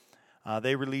label.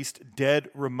 They released Dead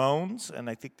Ramones, and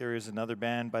I think there is another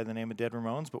band by the name of Dead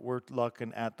Ramones, but we're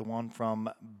looking at the one from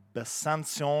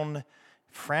Besançon,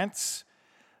 France,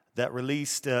 that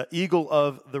released Eagle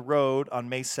of the Road on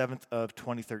May 7th of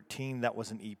 2013. That was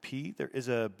an EP. There is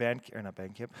a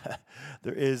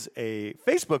there is a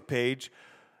Facebook page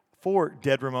for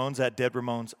Dead Ramones at Dead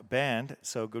Ramones Band.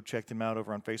 So go check them out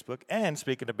over on Facebook. And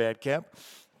speaking of Bandcamp,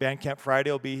 Bandcamp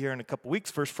Friday will be here in a couple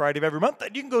weeks, first Friday of every month.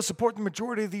 And you can go support the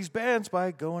majority of these bands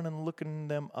by going and looking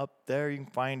them up there. You can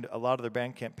find a lot of their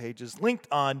Bandcamp pages linked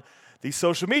on the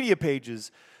social media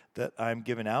pages that I'm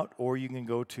giving out, or you can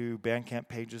go to Bandcamp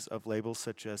pages of labels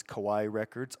such as Kawaii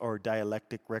Records or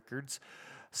Dialectic Records.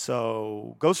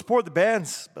 So go support the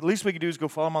bands. But the least we can do is go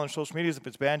follow them on their social medias. If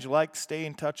it's bands you like, stay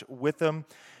in touch with them.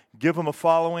 Give them a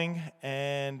following.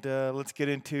 And let's get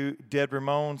into Dead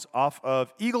Ramones off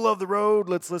of Eagle of the Road.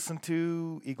 Let's listen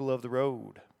to Eagle of the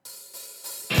Road.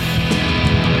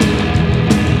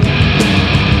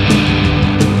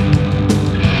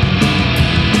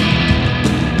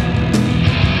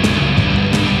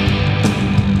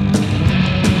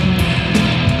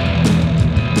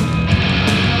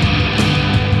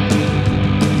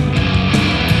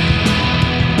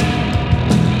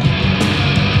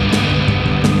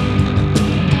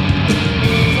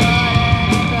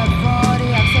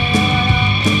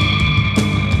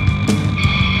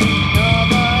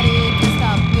 Nobody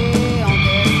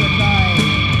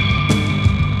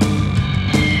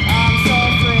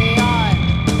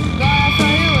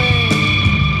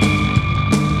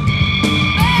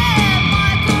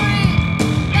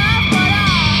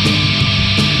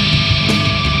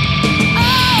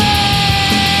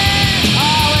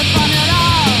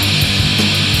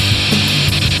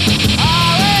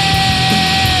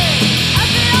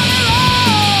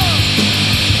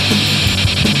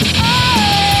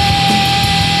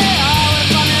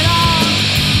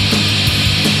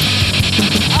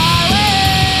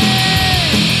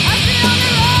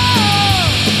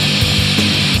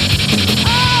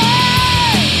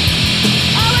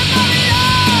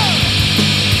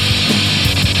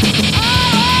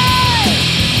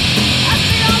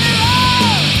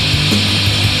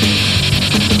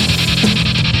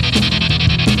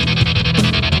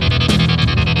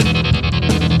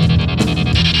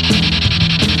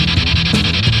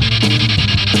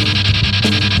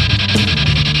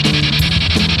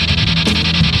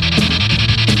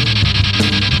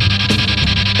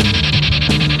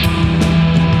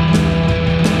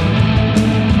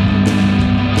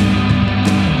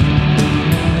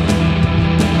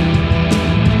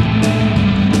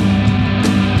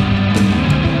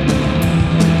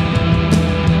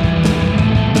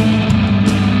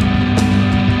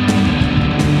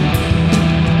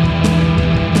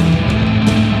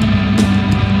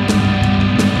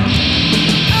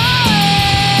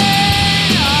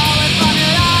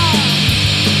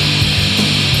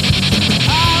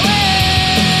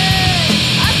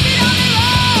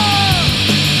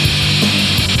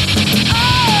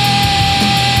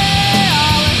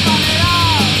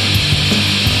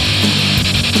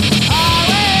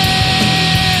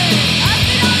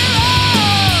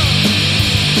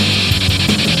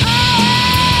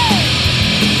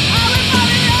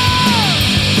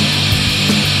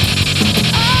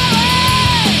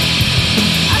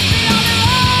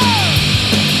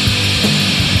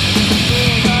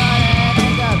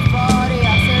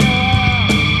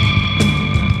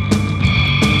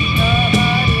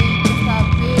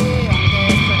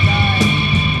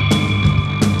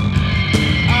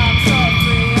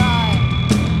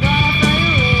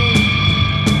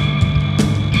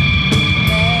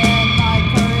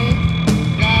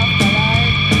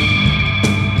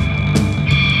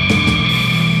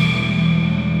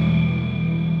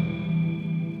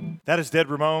That is Dead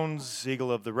Ramones,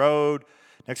 Eagle of the Road.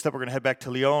 Next up, we're going to head back to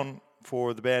Lyon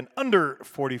for the band Under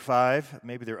 45.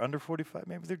 Maybe they're under 45.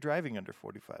 Maybe they're driving under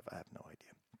 45. I have no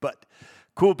idea. But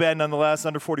cool band nonetheless.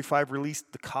 Under 45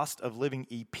 released the Cost of Living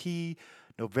EP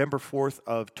November 4th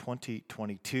of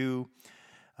 2022.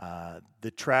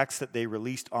 The tracks that they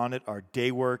released on it are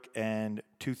Daywork and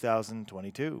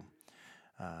 2022.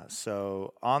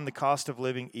 So on the Cost of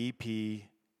Living EP,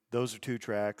 those are 2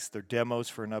 tracks. They're demos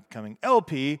for an upcoming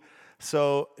LP.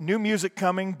 So new music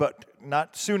coming, but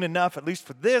not soon enough, at least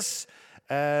for this.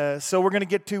 So we're going to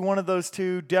get to one of those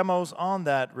 2 demos on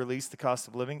that release, The Cost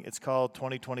of Living. It's called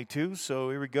 2022.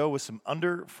 So here we go with some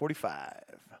Under 45.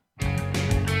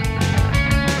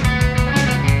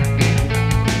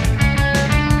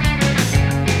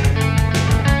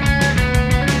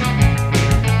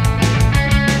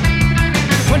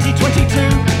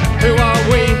 Who are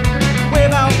we?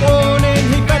 Without warning,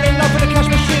 he fell in love with a cash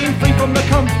machine, free from the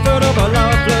comfort of a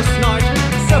loveless night.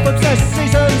 Self-obsessed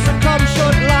seasons that come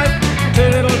short life.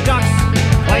 2 little ducks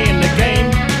playing the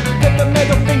game. Get the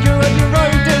middle finger at your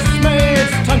own dismay.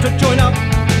 It's time to join up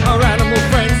our animal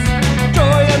friends.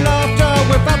 Joy and laughter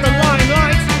without the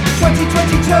limelight.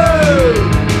 2022.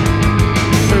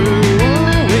 Who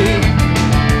are we?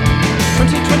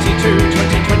 2022,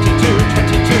 2022,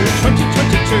 2022,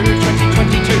 2022, 2022.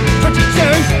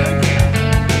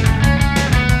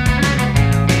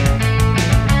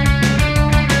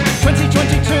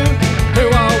 2022, who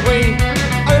are we?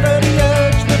 Over the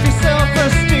edge with your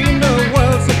self-esteem. The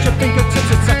world's at your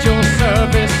fingertips, it's at your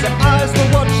service. Your eyes were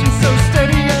watching so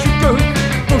steady as you go.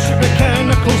 Bullshit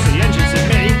mechanicals, the engines in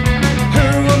me. Who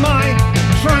am I?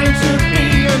 Trying to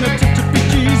be an attempt to be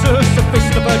Jesus, the face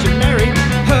of the Virgin Mary.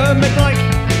 Hermit like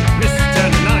Mr.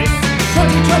 Nice.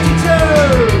 2022,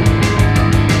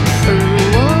 who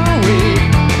are we?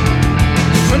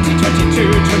 2022,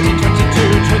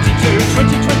 2022, 2022,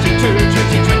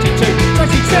 2022,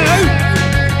 2022.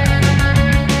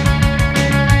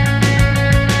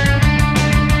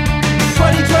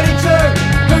 2022,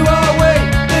 who are we?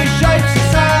 These shapes and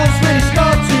sounds really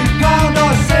start to pound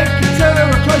our second to a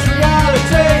close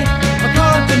reality. I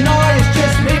can't deny it's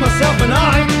just me, myself and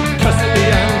I. Cause at the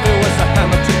end there was a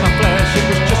hammer to my flesh. It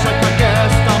was just like I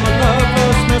guessed. I'm a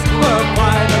lovelessness,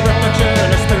 worldwide, a reflection,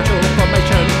 a spiritual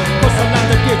formation. Cross the land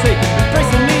of beauty,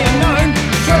 embracing the unknown.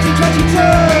 2022,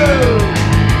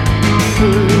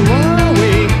 who are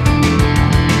we?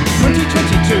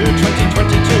 2022,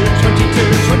 2022,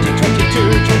 2022,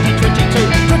 2022, 2022.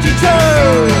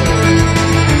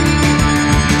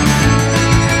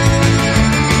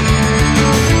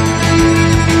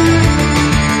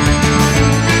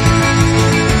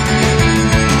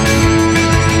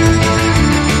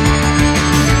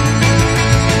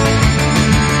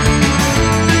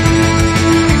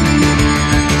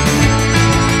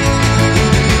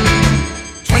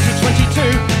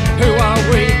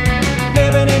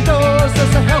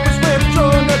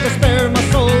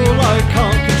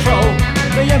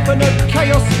 Infinite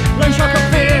chaos, lunge like a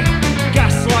fear.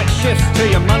 Gaslight shifts to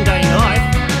your mundane life.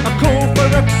 A call for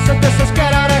exodus, let's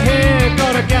get out of here.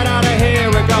 Gotta get out of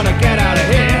here, we're gonna get out of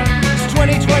here. It's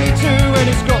 2022 and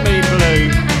it's got me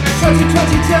blue.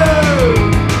 2022,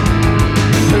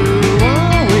 who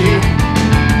are we?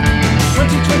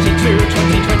 2022,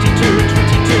 2022,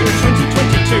 22,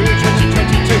 2022,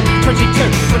 2022,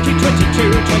 2022,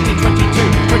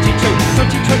 2022,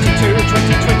 2022,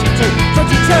 2022,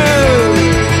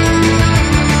 2022.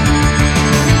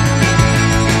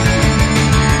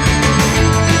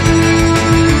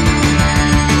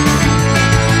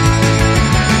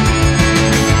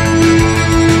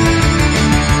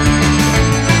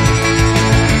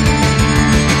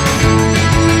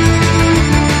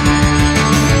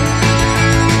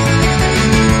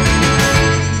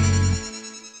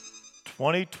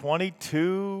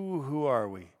 Who are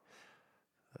we?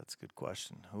 That's a good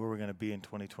question. Who are we going to be in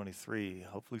 2023?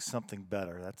 Hopefully something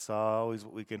better. That's always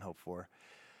what we can hope for.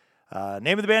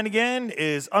 Name of the band again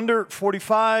is Under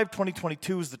 45.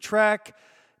 2022 is the track.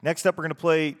 Next up, we're going to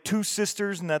play Two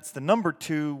Sisters, and that's the number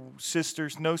 2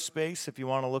 Sisters, no space. If you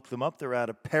want to look them up, they're out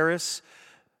of Paris.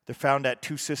 They're found at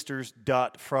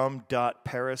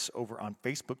twosisters.from.paris over on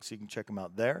Facebook, so you can check them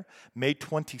out there. May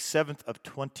 27th of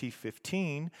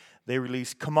 2015, they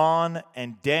released Come On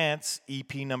and Dance,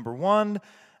 EP number 1.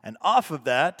 And off of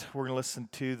that, we're going to listen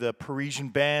to the Parisian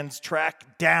band's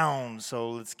track Down.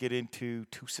 So let's get into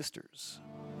Two Sisters.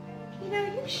 You know,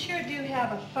 you sure do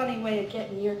have a funny way of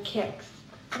getting your kicks.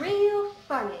 Real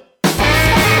funny.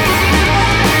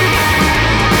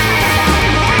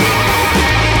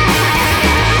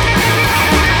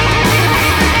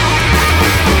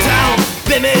 Down,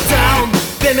 bend me down,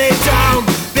 bend me down,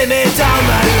 bend me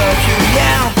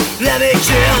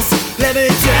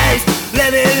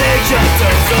your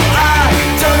toes. So I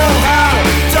don't know how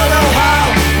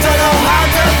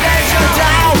to let you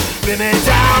down. Pin me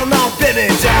down, no, pin me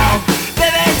down.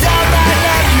 Pin me down, I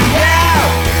love you, yeah.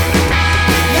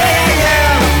 Yeah, yeah,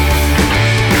 yeah.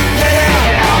 Yeah, yeah.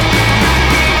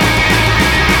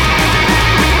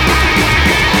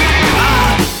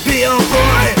 Be your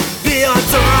boy, be your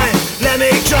toy. Let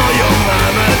me show your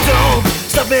mama, don't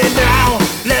stop me now.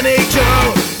 Let me go,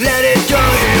 let it go.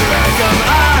 Here I come. I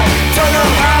don't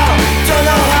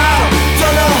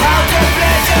know how to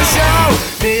play your show.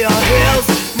 Me your heels,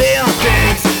 me your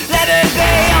things. Let it be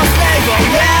your slave,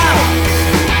 oh yeah.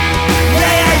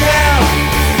 Yeah, yeah, yeah.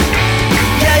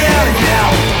 Yeah, yeah, yeah.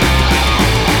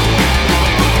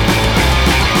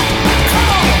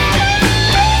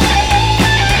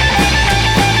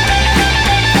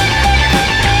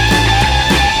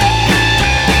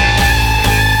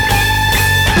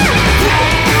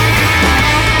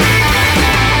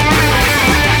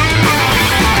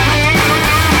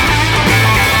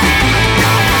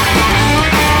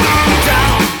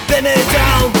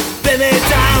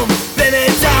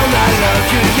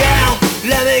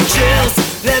 Let me chills,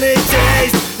 let me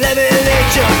taste, let me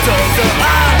lick your toes. So I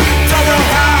don't know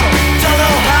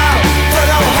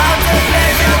how to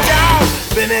play you down.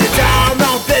 Pin it down,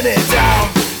 no, pin it down.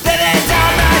 Pin it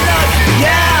down, I love you,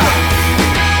 yeah.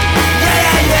 Yeah,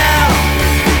 yeah, yeah.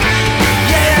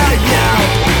 Yeah, yeah, yeah.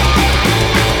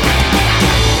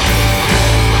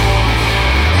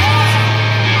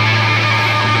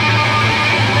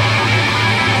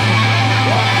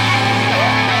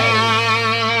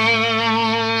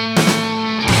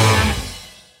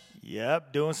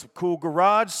 Yep, doing some cool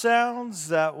garage sounds.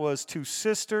 That was Two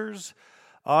Sisters.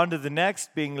 On to the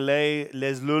next, being Les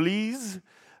Lullies.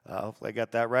 Hopefully I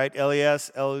got that right.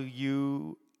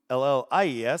 Leslullies.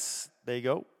 There you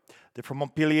go. They're from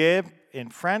Montpellier in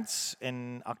France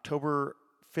on October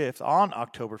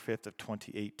 5th of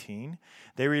 2018.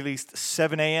 They released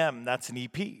 7 a.m. That's an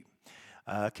EP.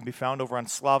 Can be found over on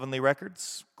Slovenly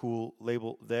Records. Cool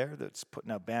label there that's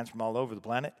putting out bands from all over the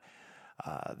planet.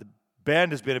 The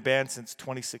band has been a band since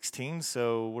 2016,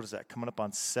 so what is that, coming up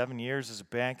on 7 years as a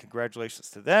band. Congratulations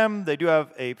to them. They do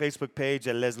have a Facebook page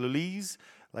at Les Lullies,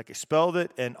 like I spelled it,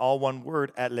 and all one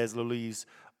word at Les Lullies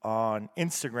on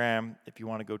Instagram if you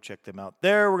want to go check them out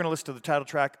there. We're going to listen to the title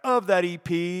track of that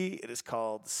EP. It is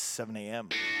called 7 a.m.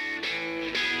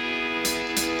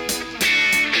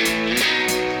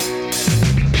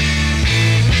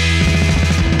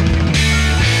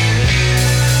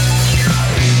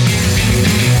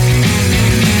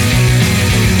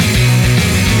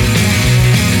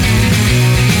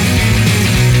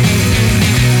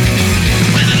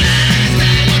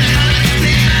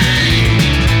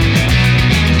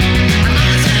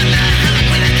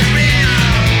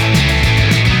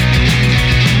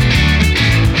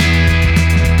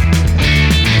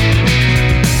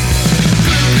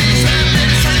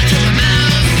 Please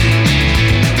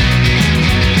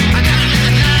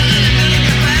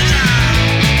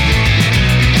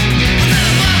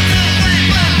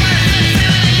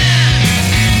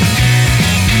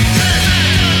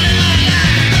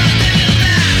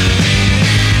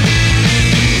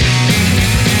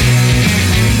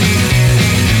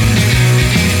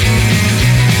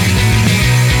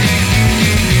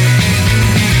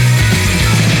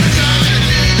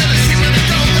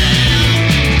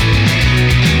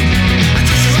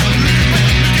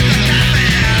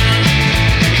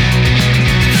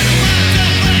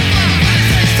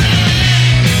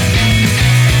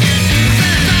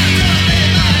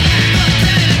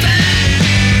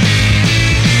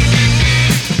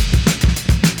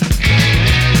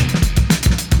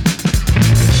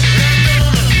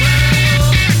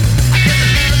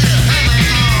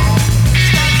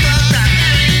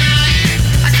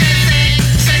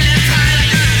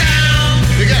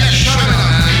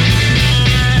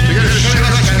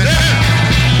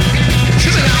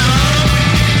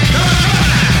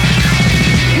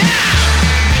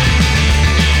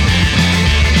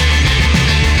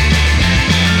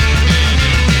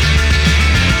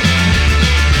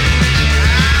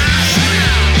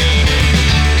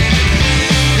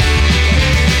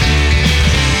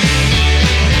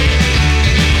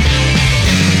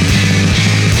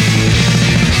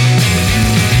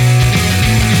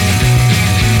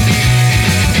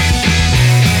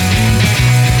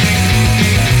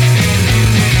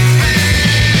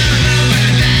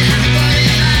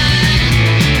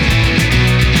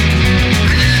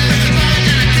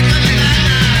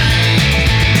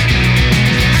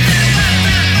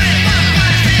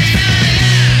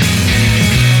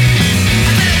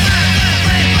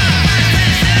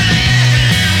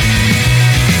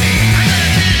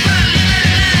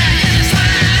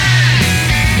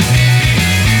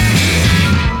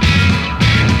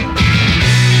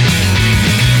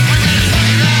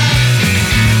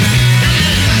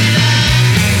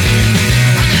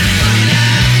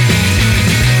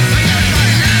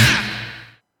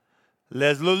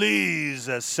Les Lulis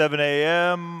at 7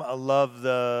 a.m. I love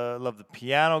the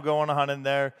piano going on in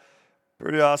there.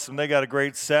 Pretty awesome. They got a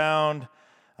great sound.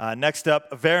 Next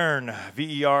up, Verne,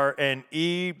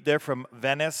 V-E-R-N-E. They're from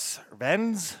Venice.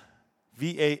 Vennes?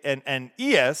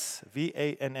 V-A-N-N-E-S.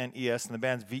 V-A-N-N-E-S. And the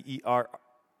band's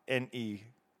V-E-R-N-E. In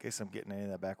case I'm getting any of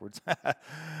that backwards.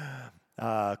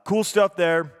 Cool stuff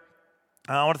there.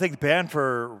 I want to thank the band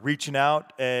for reaching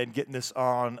out and getting this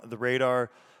on the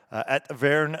radar. At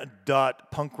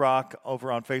Verne.punkrock over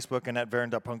on Facebook and at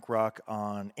Verne.punkrock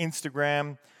on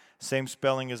Instagram. Same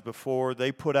spelling as before.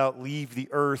 They put out Leave the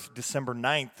Earth December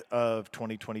 9th of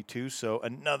 2022, so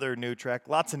another new track.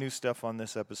 Lots of new stuff on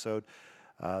this episode.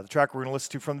 The track we're going to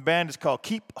listen to from the band is called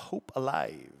Keep Hope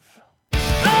Alive.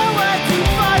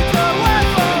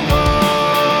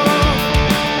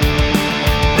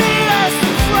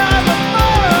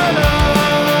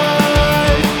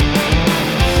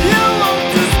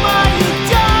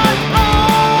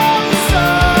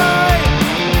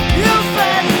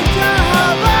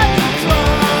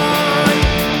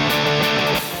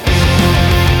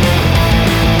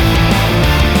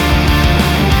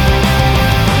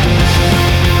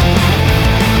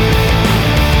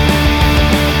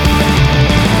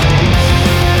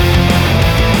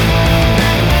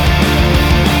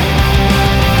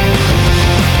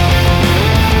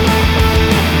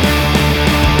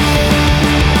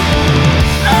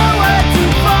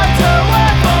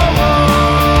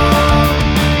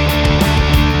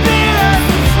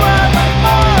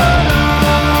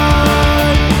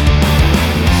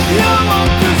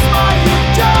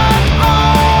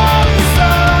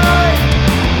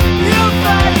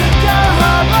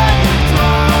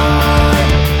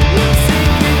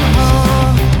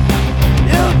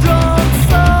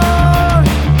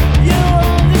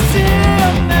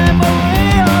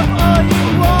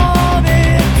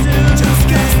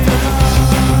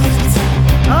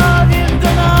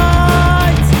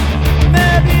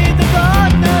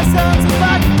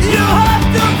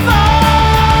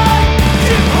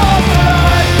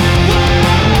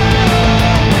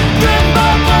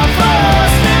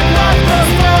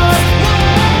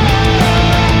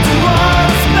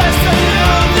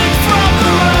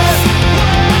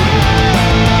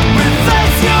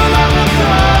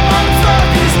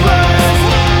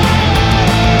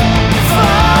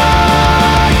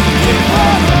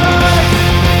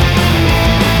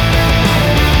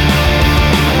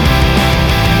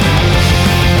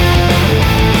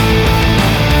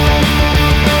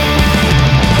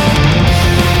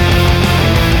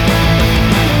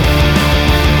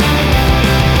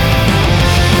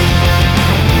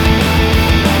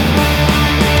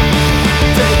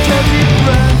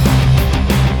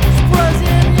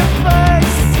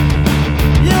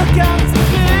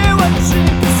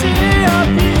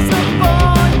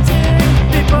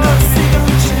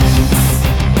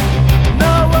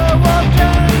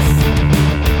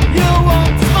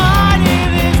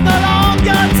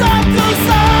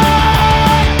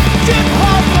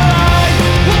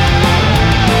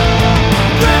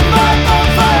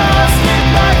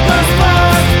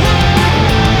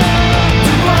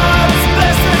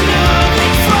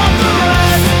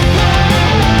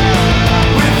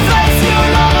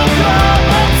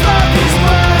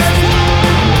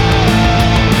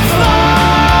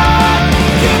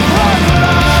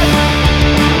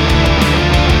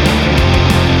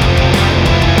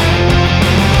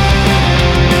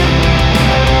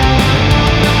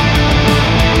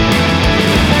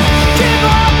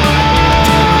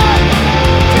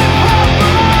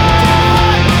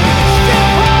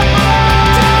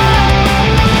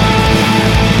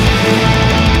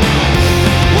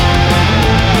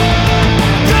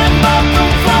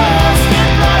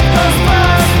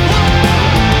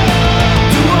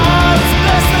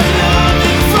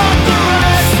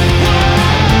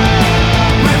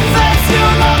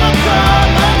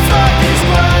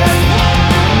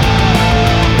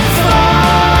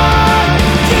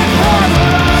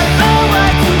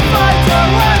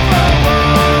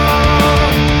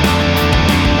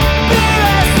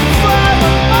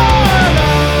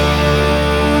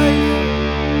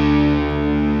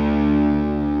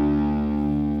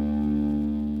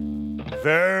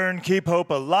 Keep Hope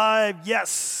Alive.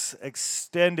 Yes,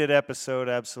 extended episode,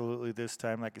 absolutely this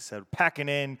time. Like I said, packing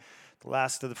in the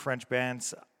last of the French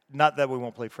bands. Not that we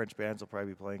won't play French bands. I'll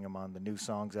probably be playing them on the new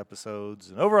songs episodes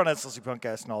and over on SLC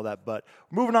Punkcast and all that. But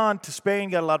moving on to Spain.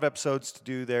 Got a lot of episodes to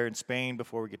do there in Spain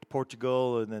before we get to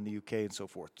Portugal and then the UK and so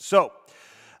forth. So,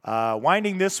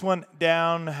 winding this one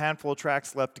down, a handful of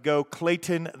tracks left to go.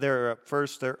 Clayton, they're up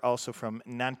first. They're also from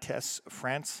Nantes,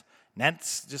 France.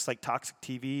 Nantes, just like Toxic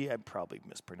TV. I'm probably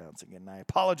mispronouncing it, and I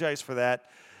apologize for that.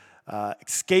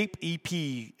 Escape EP,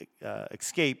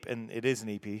 Escape, and it is an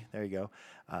EP. There you go.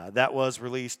 That was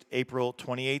released April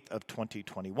 28th of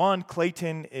 2021.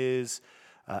 Clayton is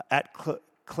at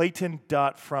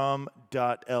clayton.from.la.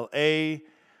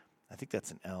 I think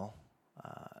that's an L.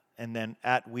 And then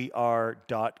at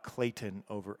weare.clayton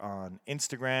over on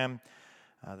Instagram.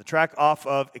 The track off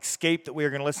of Escape that we are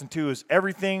going to listen to is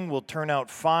Everything Will Turn Out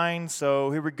Fine.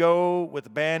 So here we go with a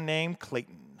band named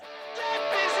Clayton.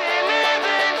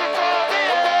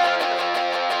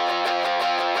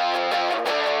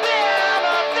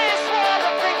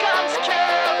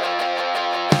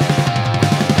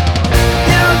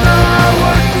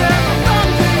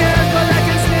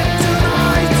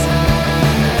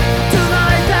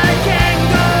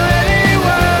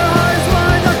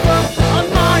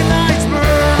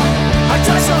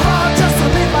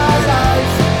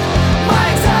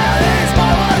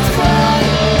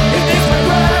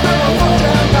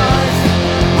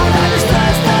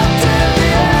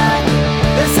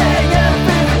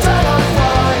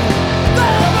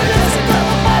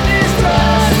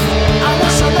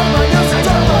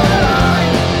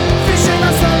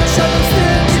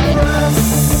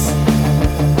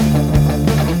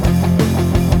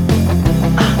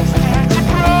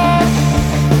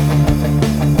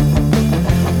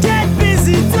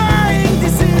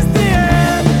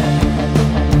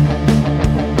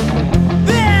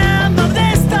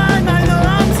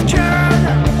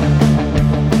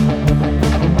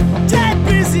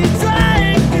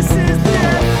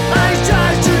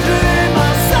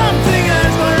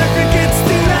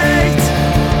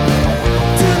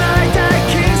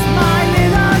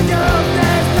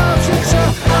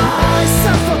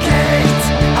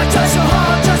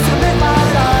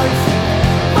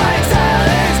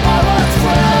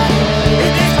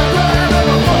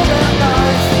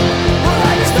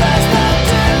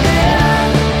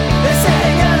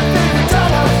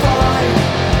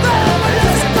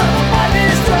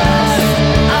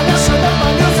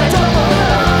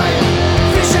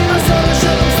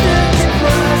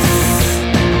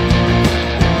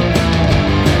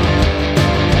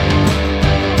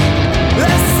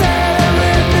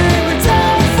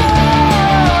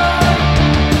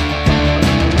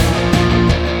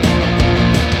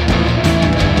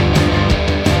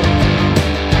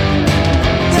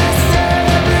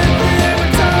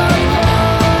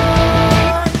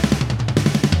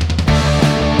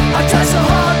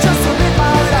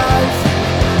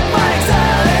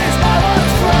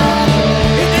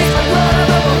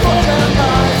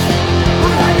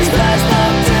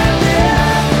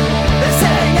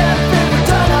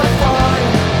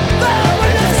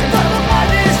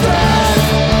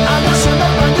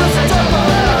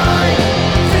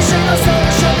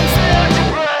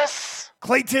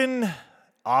 Clayton,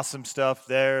 awesome stuff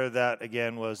there. That,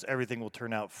 again, was Everything Will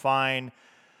Turn Out Fine.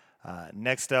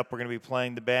 Next up, we're going to be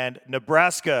playing the band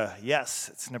Nebraska. Yes,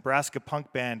 it's a Nebraska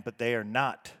punk band, but they are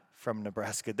not from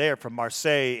Nebraska. They are from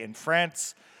Marseille in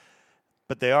France,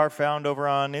 but they are found over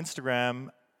on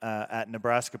Instagram at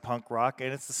Nebraska Punk Rock,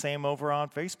 and it's the same over on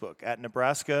Facebook at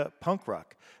Nebraska Punk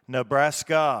Rock.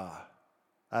 Nebraska.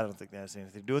 I don't think that has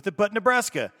anything to do with it, but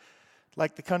Nebraska,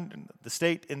 like the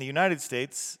state in the United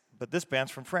States, but this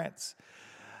band's from France.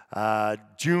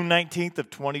 June 19th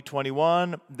of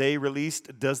 2021, they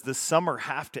released Does the Summer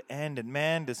Have to End? And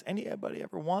man, does anybody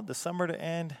ever want the summer to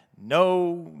end?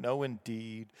 No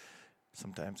indeed.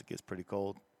 Sometimes it gets pretty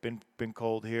cold. Been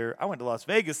cold here. I went to Las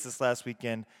Vegas this last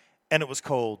weekend, and it was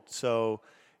cold. So,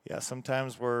 yeah,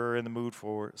 sometimes we're in the mood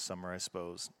for summer, I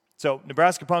suppose. So,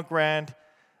 Nebraska Punk Band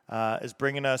is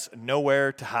bringing us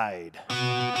Nowhere to Hide.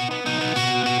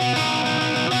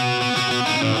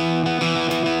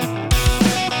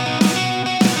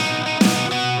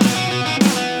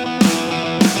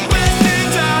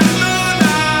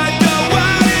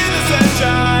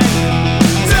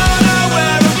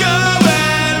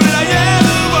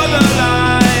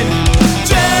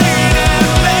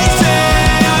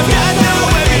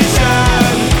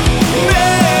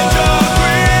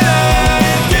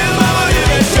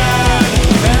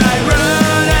 And I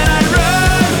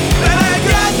run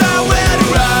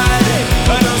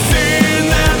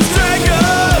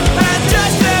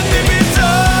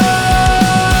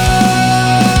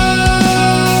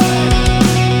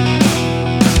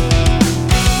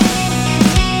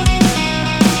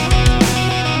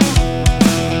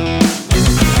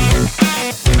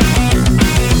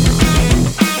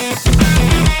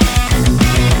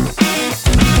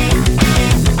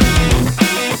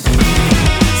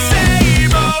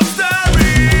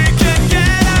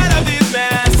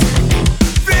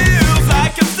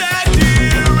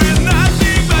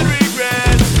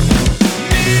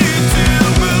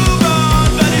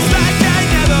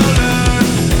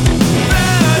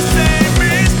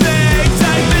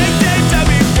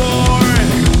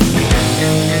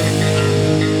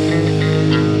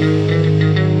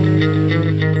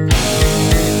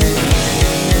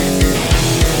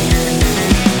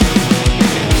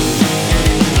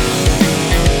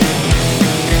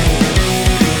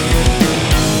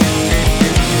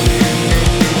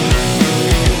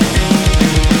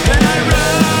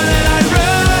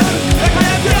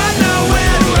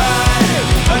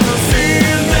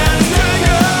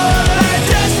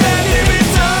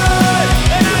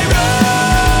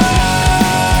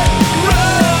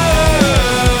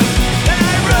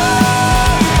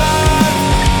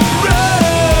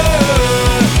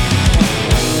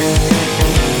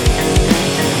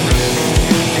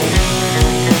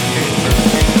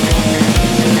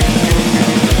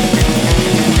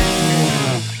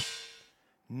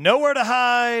Nowhere to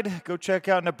Hide. Go check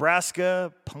out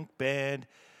Nebraska punk band.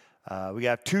 We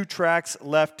have 2 tracks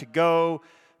left to go.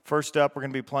 First up, we're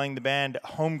going to be playing the band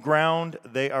Home Ground.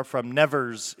 They are from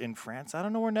Nevers in France. I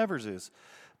don't know where Nevers is,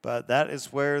 but that is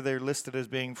where they're listed as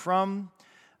being from.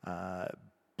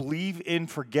 Believe in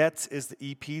Forgets is the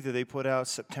EP that they put out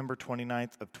September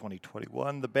 29th of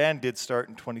 2021. The band did start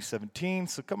in 2017,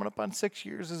 so coming up on 6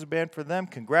 years as a band for them.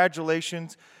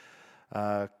 Congratulations.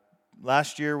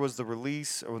 Last year was the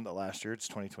release, or not last year, it's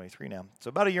 2023 now. So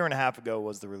about a year and a half ago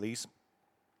was the release.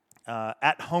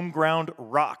 At Homeground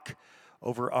Rock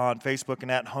over on Facebook and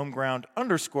at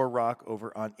Homeground_Rock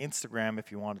over on Instagram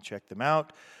if you want to check them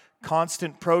out.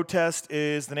 Constant Protest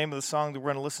is the name of the song that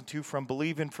we're going to listen to from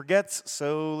Believe in Forgets.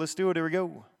 So let's do it. Here we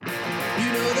go. You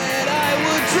know that I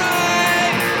would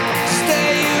try to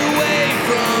stay away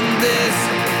from this,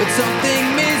 but something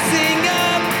missing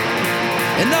up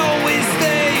and always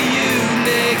stay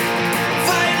unique.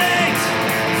 Violate,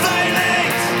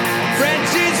 violate,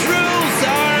 French's rules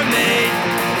are made.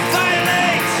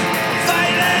 Violate,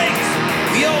 violate,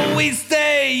 we always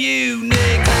stay unique.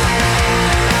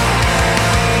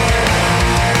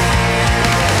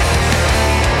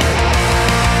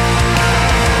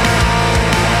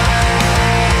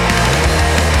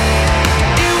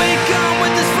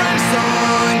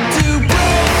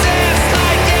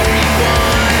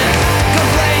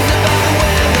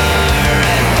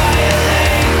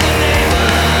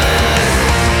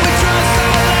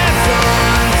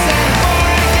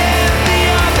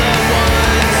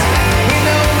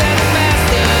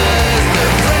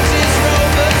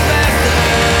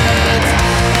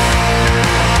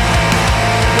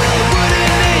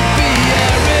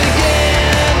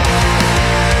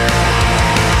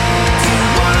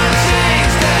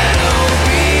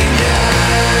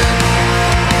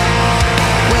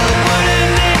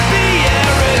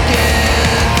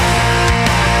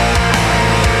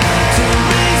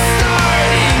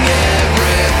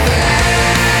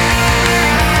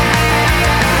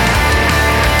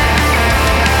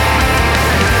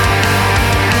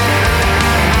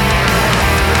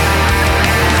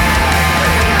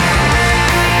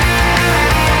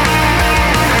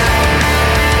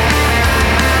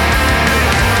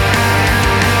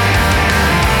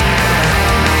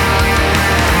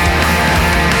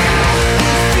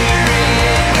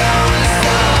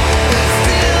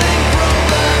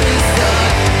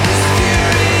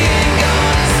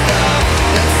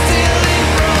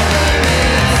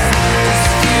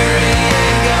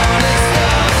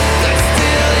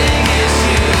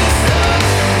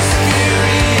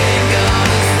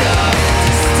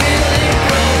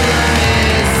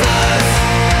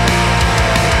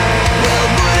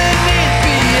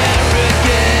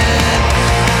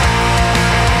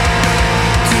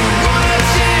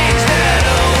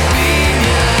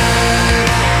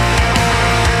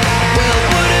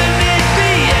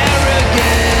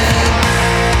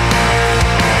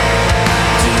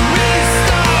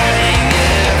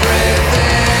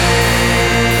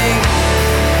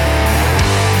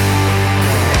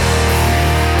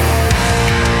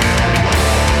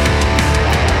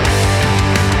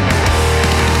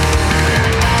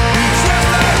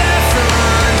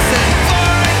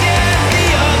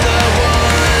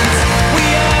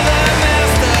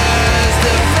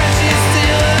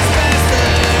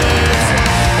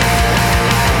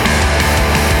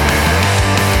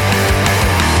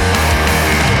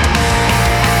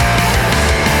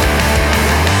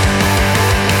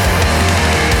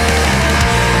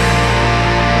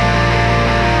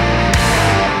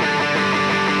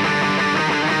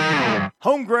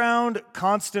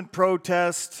 Constant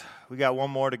Protest. We got one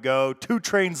more to go. 2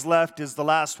 Trains Left is the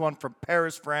last one from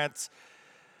Paris, France.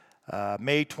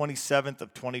 May 27th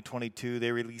of 2022,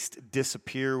 they released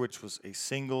Disappear, which was a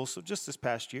single. So just this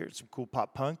past year, it's some cool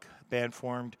pop punk. Band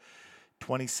formed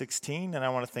 2016. And I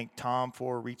want to thank Tom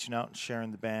for reaching out and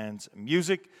sharing the band's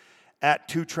music. At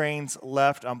 2 Trains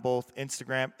Left on both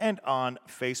Instagram and on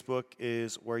Facebook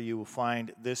is where you will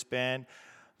find this band.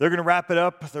 They're going to wrap it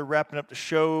up. They're wrapping up the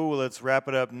show. Let's wrap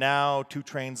it up now. 2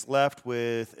 Trains Left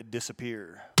with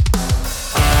Disappear.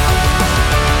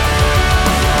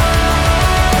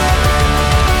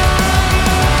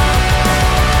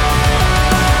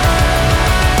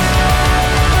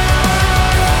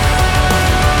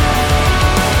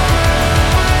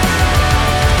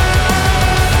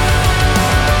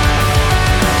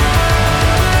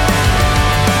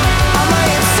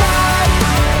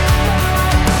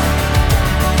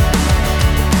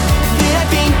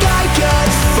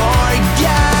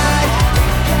 Forget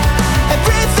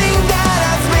everything.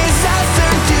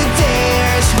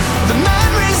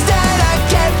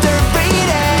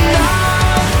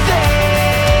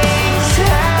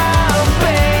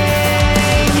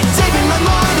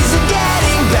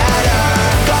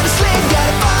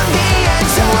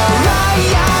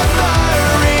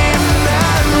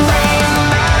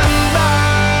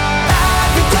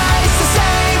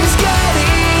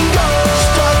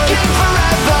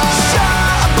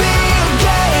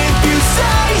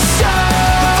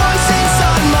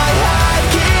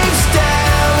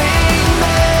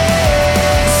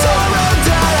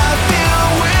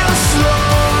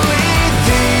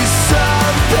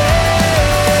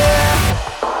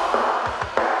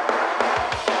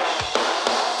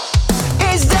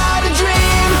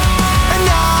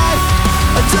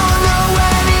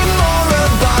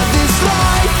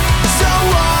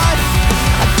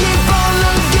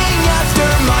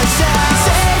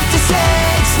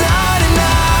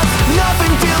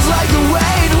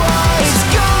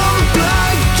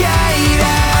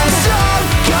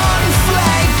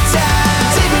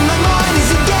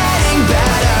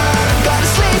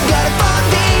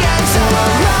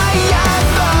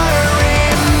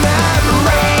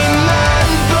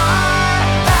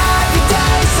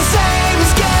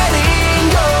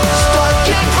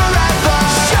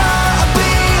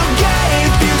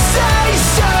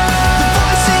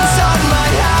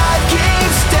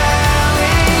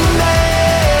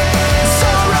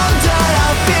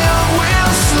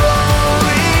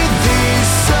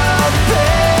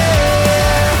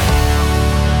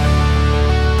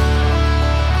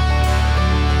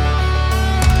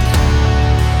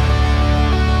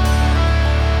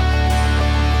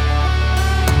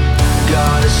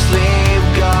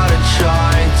 gotta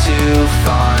try to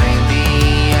find the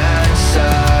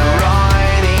answer.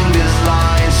 Writing this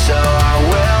line so I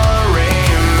will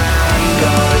remember.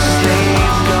 Gotta sleep,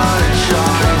 gotta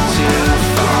try to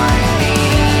find the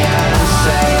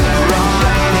answer.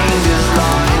 Writing this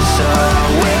line so I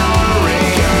will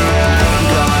remember.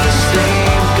 Gotta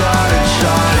sleep, gotta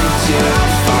try to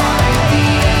find the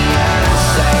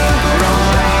answer.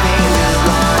 Writing this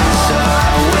line so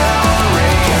I will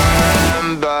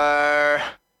remember.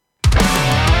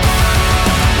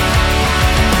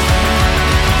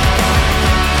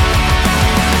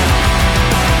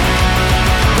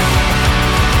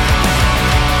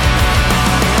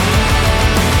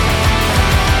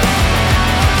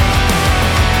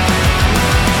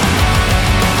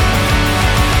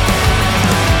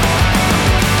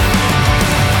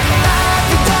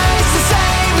 Every day's the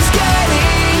same as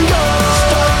getting old.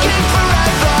 Stuck in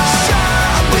forever. Sure,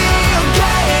 I'll be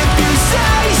okay if you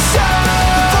say so.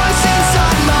 The voice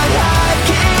inside my head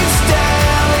keeps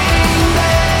telling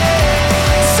me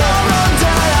sorrow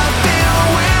that I feel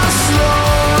will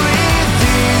slowly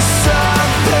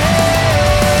disappear.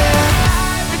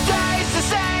 Every day's the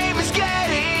same as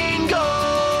getting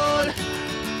old.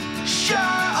 Sure,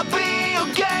 I'll be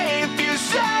okay if you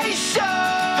say so.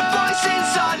 The voice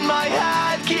inside my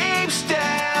head keeps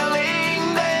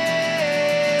telling me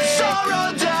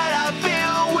sorrow that I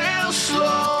feel will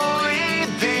slowly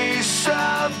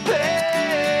disappear.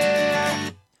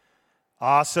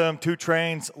 Awesome. 2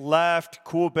 Trains left.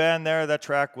 Cool band there. That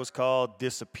track was called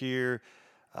Disappear.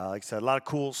 Like I said, a lot of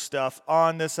cool stuff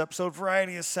on this episode.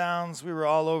 Variety of sounds. We were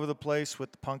all over the place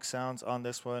with the punk sounds on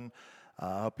this one.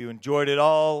 I hope you enjoyed it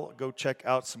all. Go check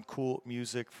out some cool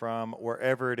music from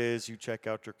wherever it is you check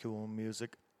out your cool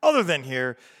music. Other than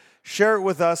here, share it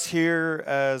with us here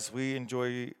as we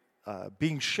enjoy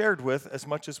being shared with as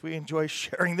much as we enjoy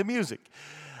sharing the music.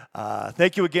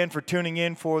 Thank you again for tuning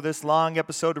in for this long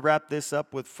episode to wrap this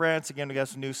up with France. Again, we got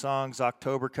some new songs,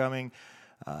 October coming,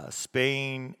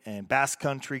 Spain and Basque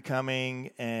Country coming,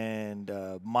 and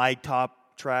my top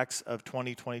tracks of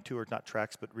 2022, or not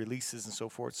tracks, but releases and so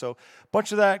forth. So a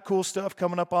bunch of that cool stuff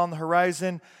coming up on the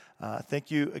horizon. Thank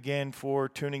you again for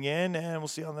tuning in, and we'll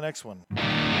see you on the next one.